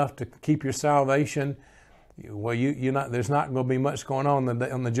just enough to keep your salvation, well, there's not going to be much going on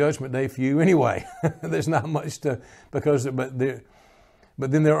the judgment day for you anyway. There's not much but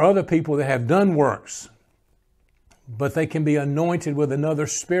then there are other people that have done works, but they can be anointed with another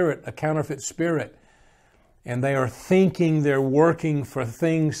spirit, a counterfeit spirit, and they are thinking they're working for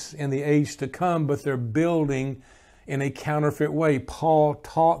things in the age to come, but they're building in a counterfeit way. Paul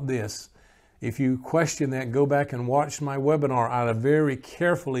taught this. If you question that, go back and watch my webinar. I very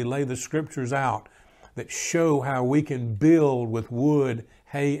carefully lay the scriptures out that show how we can build with wood,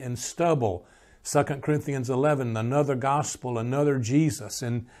 hay, and stubble. 2 Corinthians 11, another gospel, another Jesus,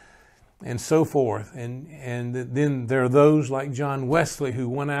 and so forth. And then there are those like John Wesley who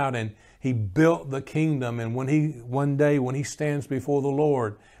went out and he built the kingdom. And one day when he stands before the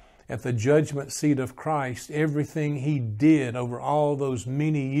Lord at the judgment seat of Christ, everything he did over all those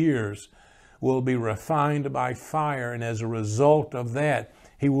many years will be refined by fire. And as a result of that,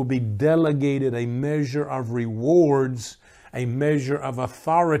 he will be delegated a measure of rewards, a measure of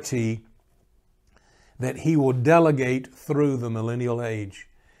authority that he will delegate through the millennial age.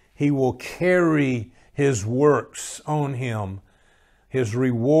 He will carry his works on him, his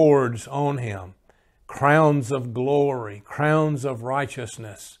rewards on him, crowns of glory, crowns of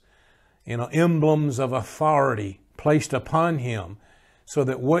righteousness, emblems of authority placed upon him, so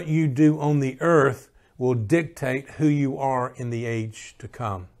that what you do on the earth will dictate who you are in the age to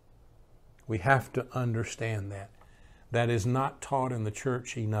come. We have to understand that. That is not taught in the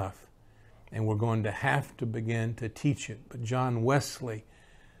church enough, and we're going to have to begin to teach it. But John Wesley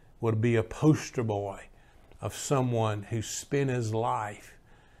would be a poster boy of someone who spent his life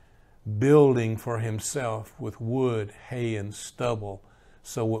building for himself with wood, hay, and stubble,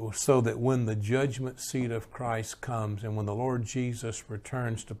 so that when the judgment seat of Christ comes and when the Lord Jesus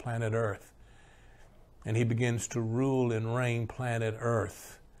returns to planet Earth and he begins to rule and reign planet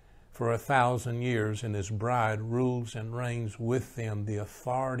Earth for 1,000 years, and his bride rules and reigns with them, the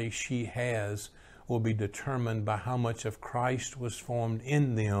authority she has will be determined by how much of Christ was formed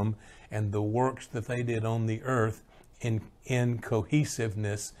in them and the works that they did on the earth in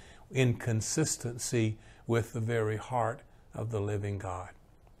cohesiveness, in consistency with the very heart of the living God.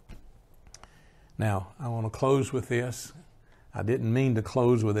 Now, I want to close with this. I didn't mean to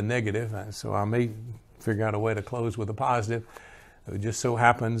close with a negative, so I may figure out a way to close with a positive. It just so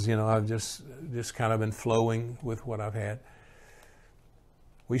happens, I've just kind of been flowing with what I've had.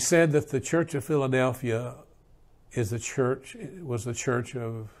 We said that the Church of Philadelphia was the church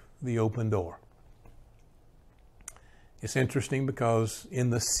of the open door. It's interesting because in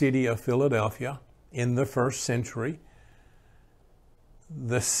the city of Philadelphia, in the first century,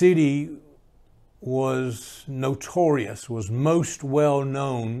 the city was notorious, was most well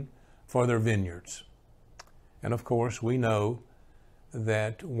known for their vineyards. And of course, we know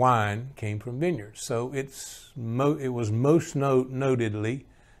that wine came from vineyards. So it was most notedly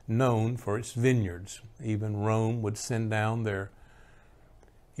known for its vineyards. Even Rome would send down their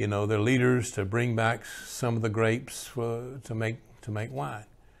leaders to bring back some of the grapes to make wine.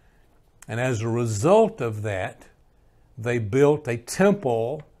 And as a result of that, they built a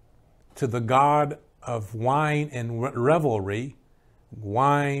temple to the god of wine and revelry,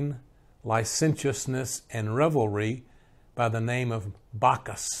 wine, licentiousness, and revelry, by the name of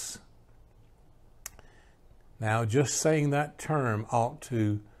Bacchus. Now, just saying that term ought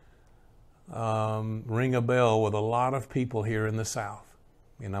to ring a bell with a lot of people here in the South.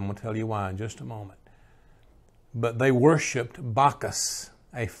 And I'm going to tell you why in just a moment. But they worshipped Bacchus,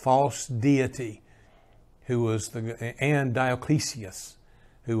 a false deity, and Diocletius,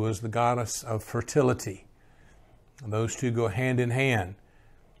 who was the goddess of fertility. And those two go hand in hand.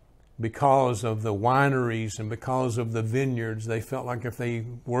 Because of the wineries and because of the vineyards, they felt like if they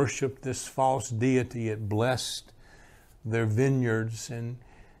worshiped this false deity, it blessed their vineyards. And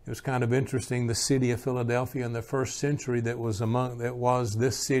it was kind of interesting, the city of Philadelphia in the first century that was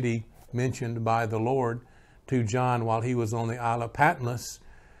this city mentioned by the Lord to John while he was on the Isle of Patmos,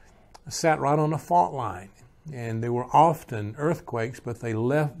 sat right on a fault line. And there were often earthquakes, but they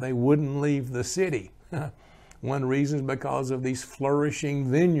wouldn't leave the city. One reason is because of these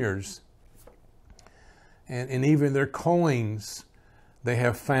flourishing vineyards. And even their coins They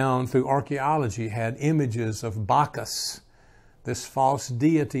have found through archaeology had images of Bacchus, this false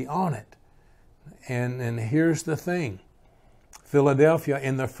deity, on it. And here's the thing. Philadelphia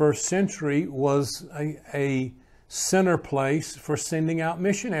in the first century was a center place for sending out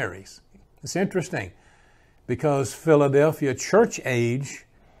missionaries. It's interesting because Philadelphia church age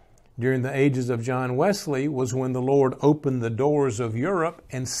during the ages of John Wesley was when the Lord opened the doors of Europe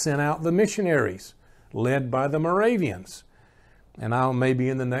and sent out the missionaries led by the Moravians. And I'll maybe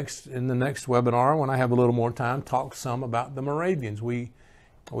in the next webinar, when I have a little more time, talk some about the Moravians. We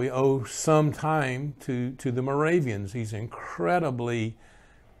owe some time to the Moravians, these incredibly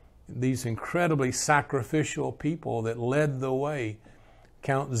sacrificial people that led the way.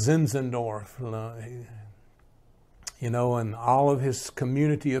 Count Zinzendorf, and all of his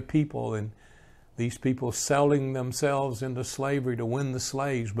community of people, and these people selling themselves into slavery to win the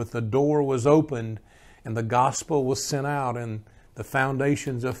slaves. But the door was opened and the gospel was sent out, and the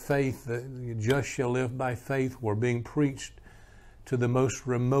foundations of faith, the just shall live by faith, were being preached to the most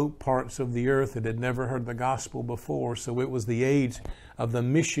remote parts of the earth that had never heard the gospel before. So it was the age of the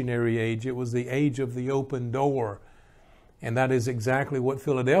missionary age. It was the age of the open door. And that is exactly what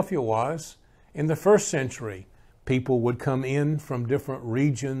Philadelphia was in the first century. People would come in from different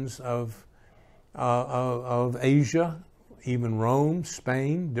regions of Asia, even Rome,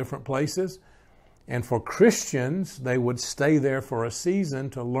 Spain, different places. And for Christians, they would stay there for a season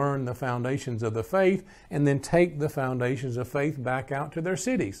to learn the foundations of the faith and then take the foundations of faith back out to their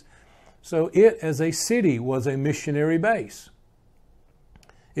cities. So it, as a city, was a missionary base.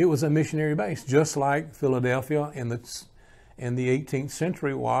 It was a missionary base, just like Philadelphia in the 18th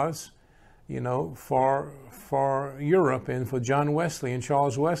century was, for Europe and for John Wesley and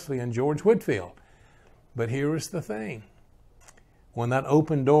Charles Wesley and George Whitefield. But here is the thing. When that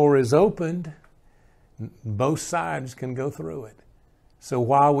open door is opened, both sides can go through it. So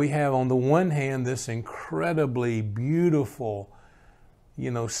while we have on the one hand this incredibly beautiful,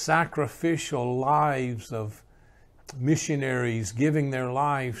 sacrificial lives of missionaries giving their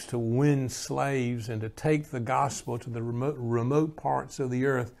lives to win slaves and to take the gospel to the remote parts of the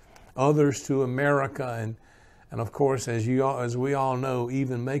earth, others to America, and of course, as we all know,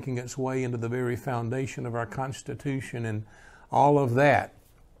 even making its way into the very foundation of our Constitution and all of that,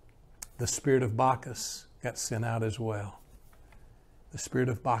 the spirit of Bacchus got sent out as well. The spirit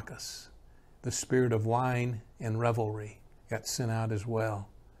of Bacchus, the spirit of wine and revelry, got sent out as well.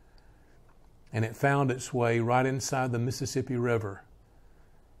 And it found its way right inside the Mississippi River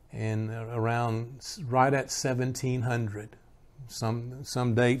and right at 1700.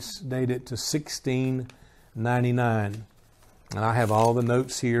 Some dates date it to 1699. And I have all the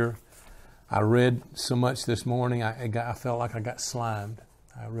notes here. I read so much this morning, I felt like I got slimed.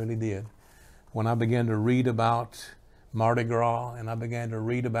 I really did. When I began to read about Mardi Gras and I began to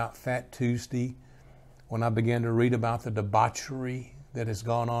read about Fat Tuesday, when I began to read about the debauchery that has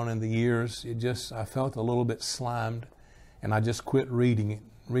gone on in the years, I felt a little bit slimed, and I just quit reading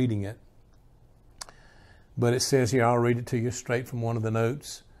it. But it says here, I'll read it to you straight from one of the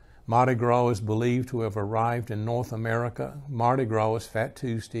notes. Mardi Gras is believed to have arrived in North America. Mardi Gras was Fat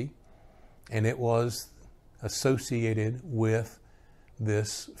Tuesday, and it was associated with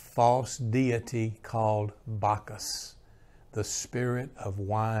this false deity called Bacchus, the spirit of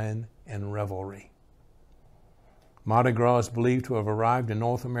wine and revelry. Mardi Gras is believed to have arrived in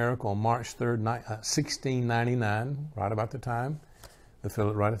North America on March 3rd, 1699, right at the time of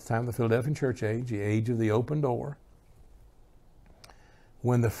the Philadelphian church age, the age of the open door,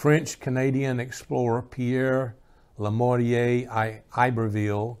 when the French-Canadian explorer Pierre Lamortier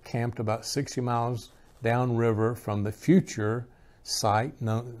Iberville camped about 60 miles downriver from the future site,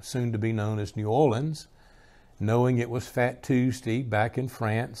 soon to be known as New Orleans. Knowing it was Fat Tuesday back in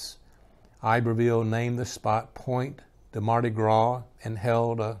France, Iberville named the spot Point de Mardi Gras and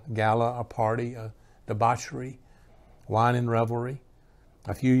held a gala, a party, a debauchery, wine and revelry.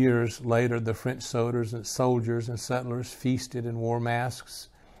 A few years later, the French soldiers and settlers feasted and wore masks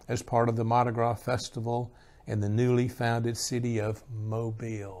as part of the Mardi Gras festival in the newly founded city of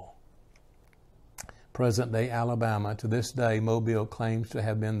Mobile, present-day Alabama. To this day, Mobile claims to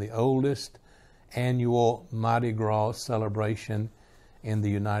have been the oldest annual Mardi Gras celebration in the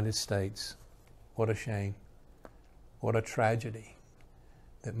United States. What a shame. What a tragedy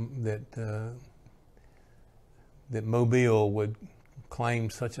that Mobile would claim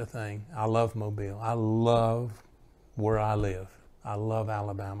such a thing. I love Mobile. I love where I live. I love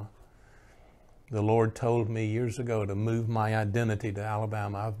Alabama. The Lord told me years ago to move my identity to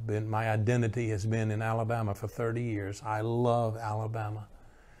Alabama. My identity has been in Alabama for 30 years. I love Alabama.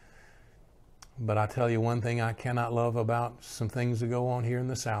 But I tell you one thing I cannot love about some things that go on here in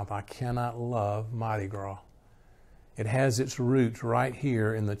the South. I cannot love Mardi Gras. It has its roots right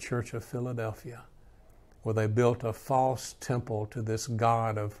here in the Church of Philadelphia, where they built a false temple to this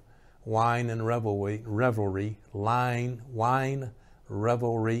god of wine and revelry, wine,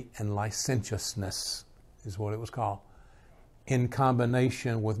 revelry, and licentiousness is what it was called, in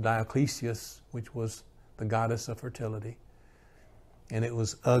combination with Diocletius, which was the goddess of fertility. And it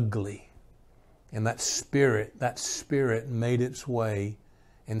was ugly. And that spirit made its way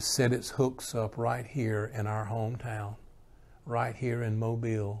and set its hooks up right here in our hometown, right here in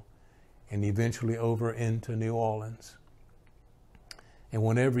Mobile, and eventually over into New Orleans. And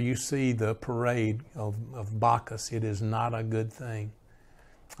whenever you see the parade of Bacchus, it is not a good thing.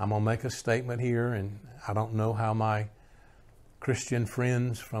 I'm going to make a statement here, and I don't know how my Christian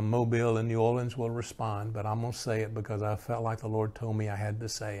friends from Mobile and New Orleans will respond, but I'm going to say it because I felt like the Lord told me I had to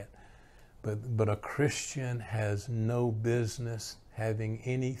say it. But a Christian has no business having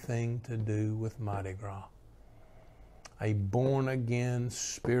anything to do with Mardi Gras. A born-again,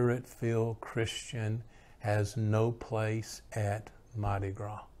 Spirit-filled Christian has no place at Mardi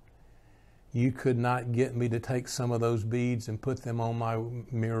Gras. You could not get me to take some of those beads and put them on my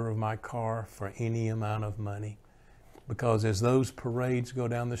mirror of my car for any amount of money. Because as those parades go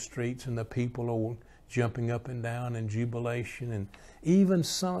down the streets and the people are jumping up and down in jubilation, and even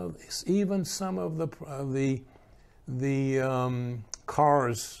some of the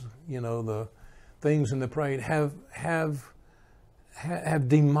cars, you know, the things in the parade have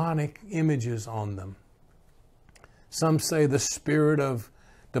demonic images on them. Some say the spirit of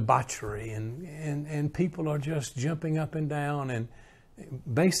debauchery, and people are just jumping up and down and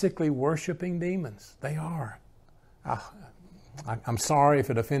basically worshiping demons. They are. I'm sorry if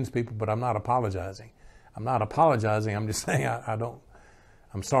it offends people, but I'm not apologizing. I'm not apologizing. I'm just saying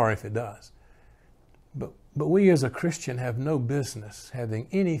I'm sorry if it does. But we as a Christian have no business having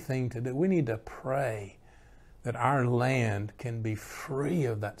anything to do. We need to pray that our land can be free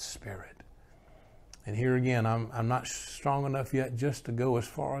of that spirit. And here again, I'm not strong enough yet just to go as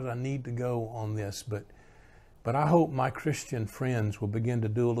far as I need to go on this, but I hope my Christian friends will begin to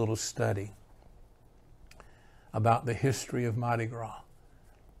do a little study about the history of Mardi Gras,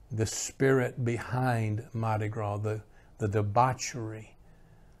 the spirit behind Mardi Gras, the debauchery,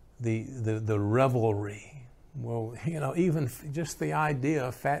 the revelry. Well, you know, even just the idea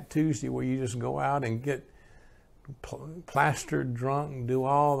of Fat Tuesday, where you just go out and get plastered, drunk, and do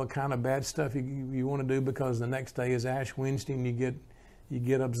all the kind of bad stuff you want to do because the next day is Ash Wednesday and you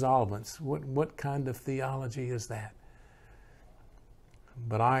get absolvents. What kind of theology is that?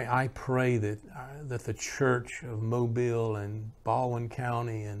 But I pray that the Church of Mobile and Baldwin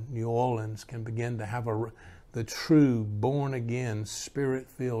County and New Orleans can begin to have the true born-again,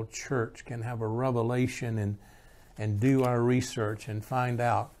 Spirit-filled church can have a revelation and do our research and find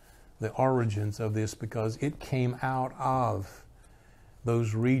out the origins of this, because it came out of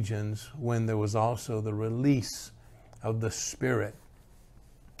those regions when there was also the release of the spirit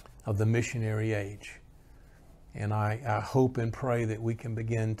of the missionary age. And I hope and pray that we can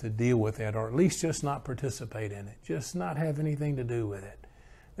begin to deal with that, or at least just not participate in it, just not have anything to do with it.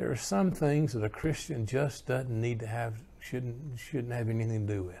 There are some things that a Christian just doesn't need to have, shouldn't have anything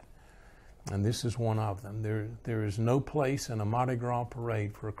to do with. And this is one of them. There is no place in a Mardi Gras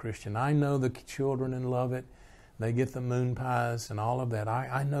parade for a Christian. I know the children and love it. They get the moon pies and all of that.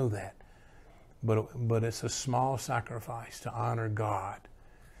 I know that. But it's a small sacrifice to honor God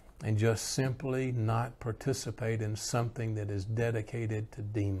and just simply not participate in something that is dedicated to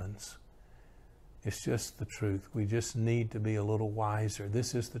demons. It's just the truth. We just need to be a little wiser.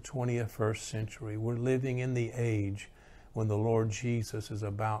 This is the 21st century. We're living in the age when the Lord Jesus is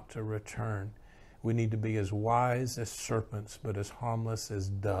about to return. We need to be as wise as serpents, but as harmless as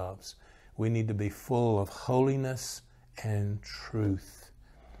doves. We need to be full of holiness and truth.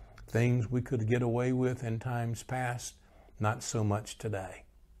 Things we could get away with in times past, not so much today.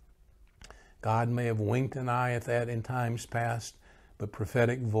 God may have winked an eye at that in times past, but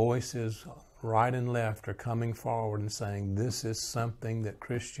prophetic voices right and left are coming forward and saying this is something that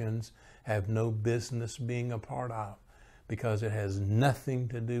Christians have no business being a part of, because it has nothing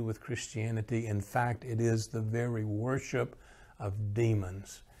to do with Christianity. In fact, it is the very worship of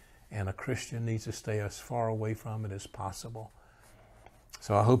demons, and a Christian needs to stay as far away from it as possible.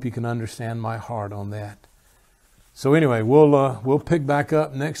 So I hope you can understand my heart on that. So anyway, we'll pick back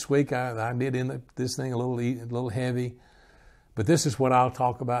up next week. I did end this thing a little heavy, but this is what I'll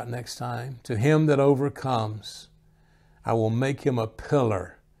talk about next time. To him that overcomes, I will make him a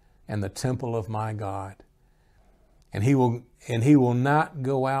pillar in the temple of my God. and he will not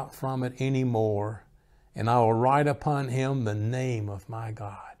go out from it anymore. And I will write upon him the name of my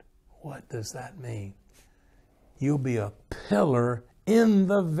God. What does that mean? You'll be a pillar in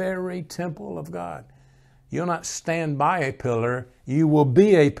the very temple of God. You'll not stand by a pillar, you will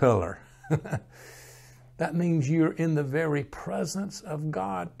be a pillar. That means you're in the very presence of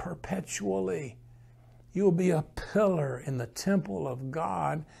God perpetually. You'll be a pillar in the temple of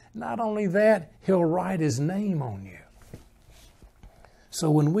God. Not only that, He'll write His name on you.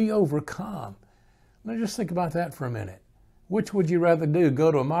 So when we overcome, now just think about that for a minute. Which would you rather do,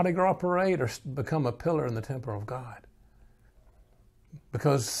 go to a Mardi Gras parade or become a pillar in the temple of God?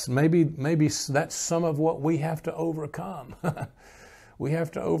 Because maybe that's some of what we have to overcome. We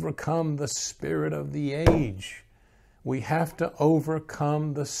have to overcome the spirit of the age. We have to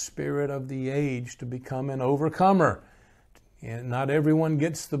overcome the spirit of the age to become an overcomer. And not everyone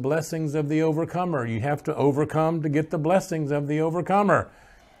gets the blessings of the overcomer. You have to overcome to get the blessings of the overcomer.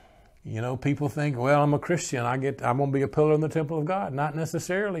 You know, people think, well, I'm a Christian. I'm going to be a pillar in the temple of God. Not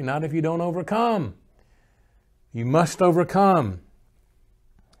necessarily. Not if you don't overcome. You must overcome.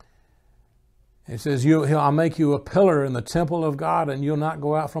 It says, I'll make you a pillar in the temple of God, and you'll not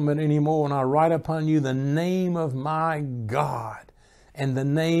go out from it anymore. And I'll write upon you the name of my God and the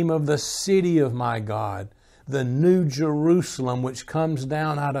name of the city of my God, the new Jerusalem, which comes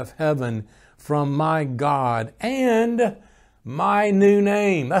down out of heaven from my God, and my new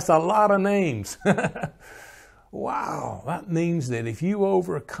name. That's a lot of names. Wow. That means that if you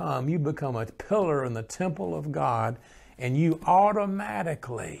overcome, you become a pillar in the temple of God, and you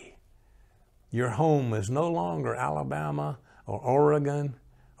automatically, your home is no longer Alabama or Oregon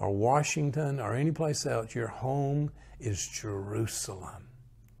or Washington or any place else. Your home is Jerusalem,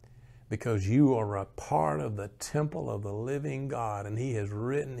 because you are a part of the temple of the living God, and He has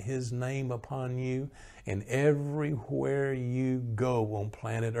written His name upon you. And everywhere you go on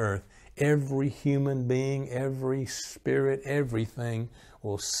planet Earth, every human being, every spirit, everything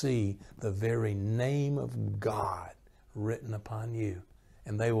will see the very name of God written upon you.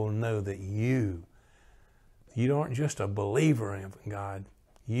 And they will know that you aren't just a believer in God.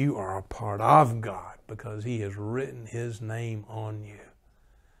 You are a part of God, because He has written His name on you.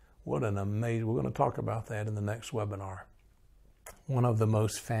 What an amazing, we're going to talk about that in the next webinar. One of the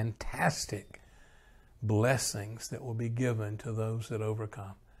most fantastic blessings that will be given to those that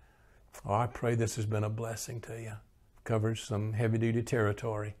overcome. Oh, I pray this has been a blessing to you. Covered some heavy-duty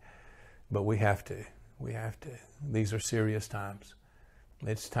territory, but we have to. We have to. These are serious times.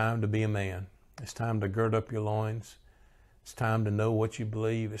 It's time to be a man. It's time to gird up your loins. It's time to know what you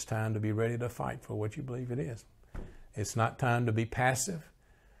believe. It's time to be ready to fight for what you believe it is. It's not time to be passive.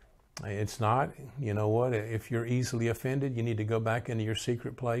 It's not. You know what? If you're easily offended, you need to go back into your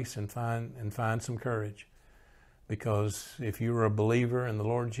secret place and find some courage. Because if you're a believer in the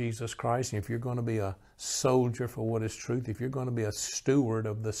Lord Jesus Christ, and if you're going to be a soldier for what is truth, if you're going to be a steward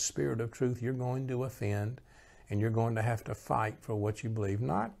of the Spirit of truth, you're going to offend. And you're going to have to fight for what you believe,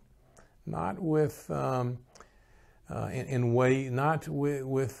 not with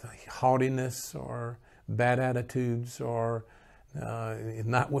with haughtiness or bad attitudes, or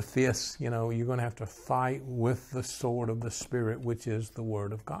not with this. You know, you're going to have to fight with the sword of the Spirit, which is the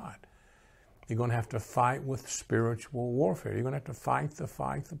Word of God. You're going to have to fight with spiritual warfare. You're going to have to fight the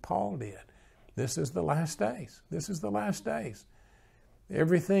fight that Paul did. This is the last days. This is the last days.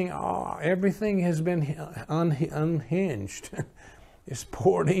 Everything has been unhinged. It's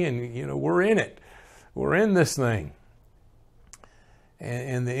poured in. You know, we're in it. We're in this thing.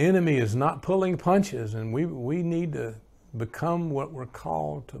 And the enemy is not pulling punches. And we need to become what we're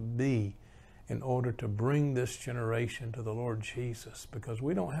called to be in order to bring this generation to the Lord Jesus. Because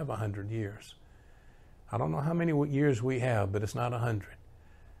we don't have 100 years. I don't know how many years we have, but it's not 100.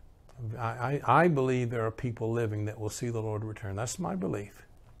 I believe there are people living that will see the Lord return. That's my belief.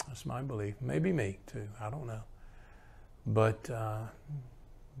 That's my belief. Maybe me too. I don't know. But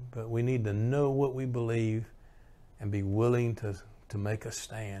we need to know what we believe and be willing to make a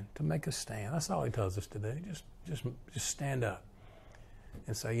stand. To make a stand. That's all He tells us to do. Just stand up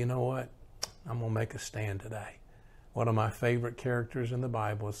and say, you know what? I'm going to make a stand today. One of my favorite characters in the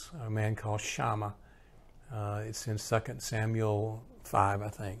Bible is a man called Shammah. It's in 2 Samuel 5, I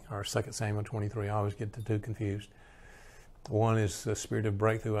think, or 2 Samuel 23. I always get the two confused. One is the spirit of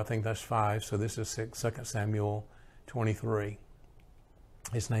breakthrough. I think that's 5. So this is 2 Samuel 23.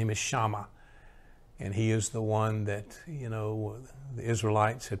 His name is Shammah. And he is the one that, you know, the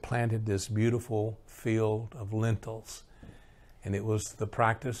Israelites had planted this beautiful field of lentils. And it was the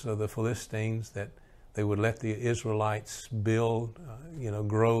practice of the Philistines that they would let the Israelites build,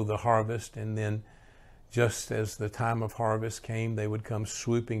 grow the harvest, and then Just as the time of harvest came, they would come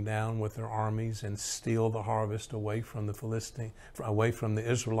swooping down with their armies and steal the harvest away from the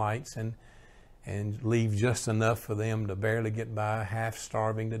Israelites, and leave just enough for them to barely get by, half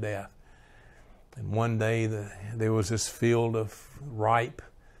starving to death. And one day there was this field of ripe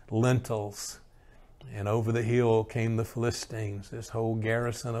lentils, and over the hill came the Philistines, this whole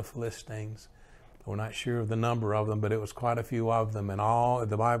garrison of Philistines. We're not sure of the number of them, but it was quite a few of them. And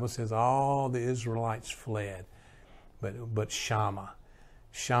the Bible says all the Israelites fled, but Shammah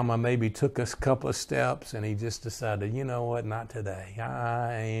maybe took a couple of steps, and he just decided, you know what, not today.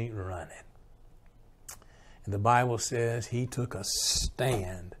 I ain't running. And the Bible says he took a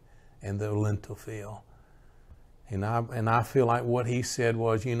stand in the lentil field. And I feel like what he said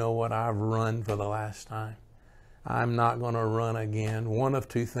was, you know what, I've run for the last time. I'm not going to run again. One of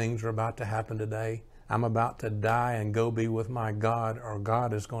two things are about to happen today. I'm about to die and go be with my God, or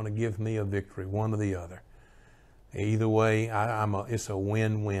God is going to give me a victory, one or the other. Either way, it's a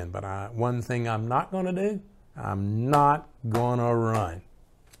win-win. But one thing I'm not going to do, I'm not going to run.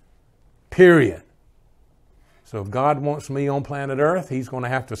 Period. So if God wants me on planet Earth, He's going to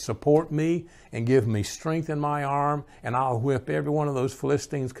have to support me and give me strength in my arm, and I'll whip every one of those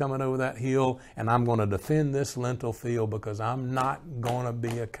Philistines coming over that hill, and I'm going to defend this lentil field, because I'm not going to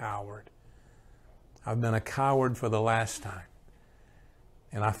be a coward. I've been a coward for the last time.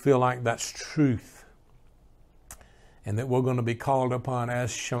 And I feel like that's truth. And that we're going to be called upon,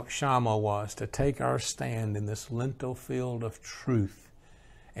 as Shammah was, to take our stand in this lentil field of truth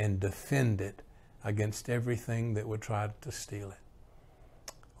and defend it against everything that would try to steal it.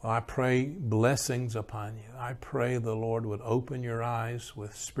 Well, I pray blessings upon you. I pray the Lord would open your eyes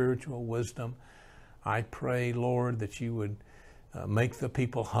with spiritual wisdom. I pray, Lord, that you would make the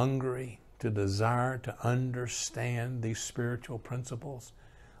people hungry to desire to understand these spiritual principles.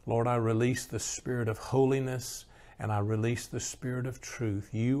 Lord, I release the spirit of holiness, and I release the spirit of truth.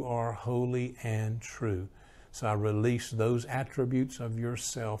 You are holy and true. So I release those attributes of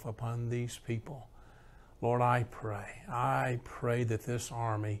yourself upon these people. Lord, I pray that this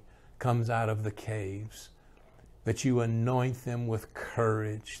army comes out of the caves, that you anoint them with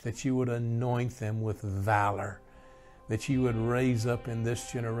courage, that you would anoint them with valor, that you would raise up in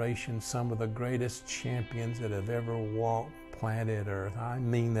this generation some of the greatest champions that have ever walked planet Earth. I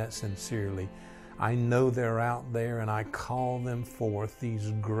mean that sincerely. I know they're out there, and I call them forth,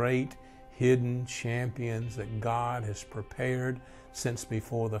 these great hidden champions that God has prepared since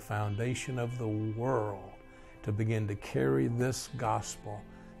before the foundation of the world, to begin to carry this gospel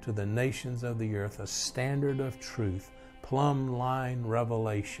to the nations of the earth, a standard of truth, plumb line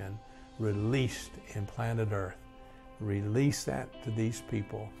revelation released in planet Earth. Release that to these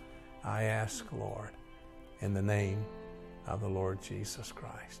people, I ask, Lord, in the name of the Lord Jesus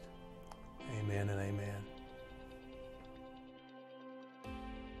Christ. Amen and amen.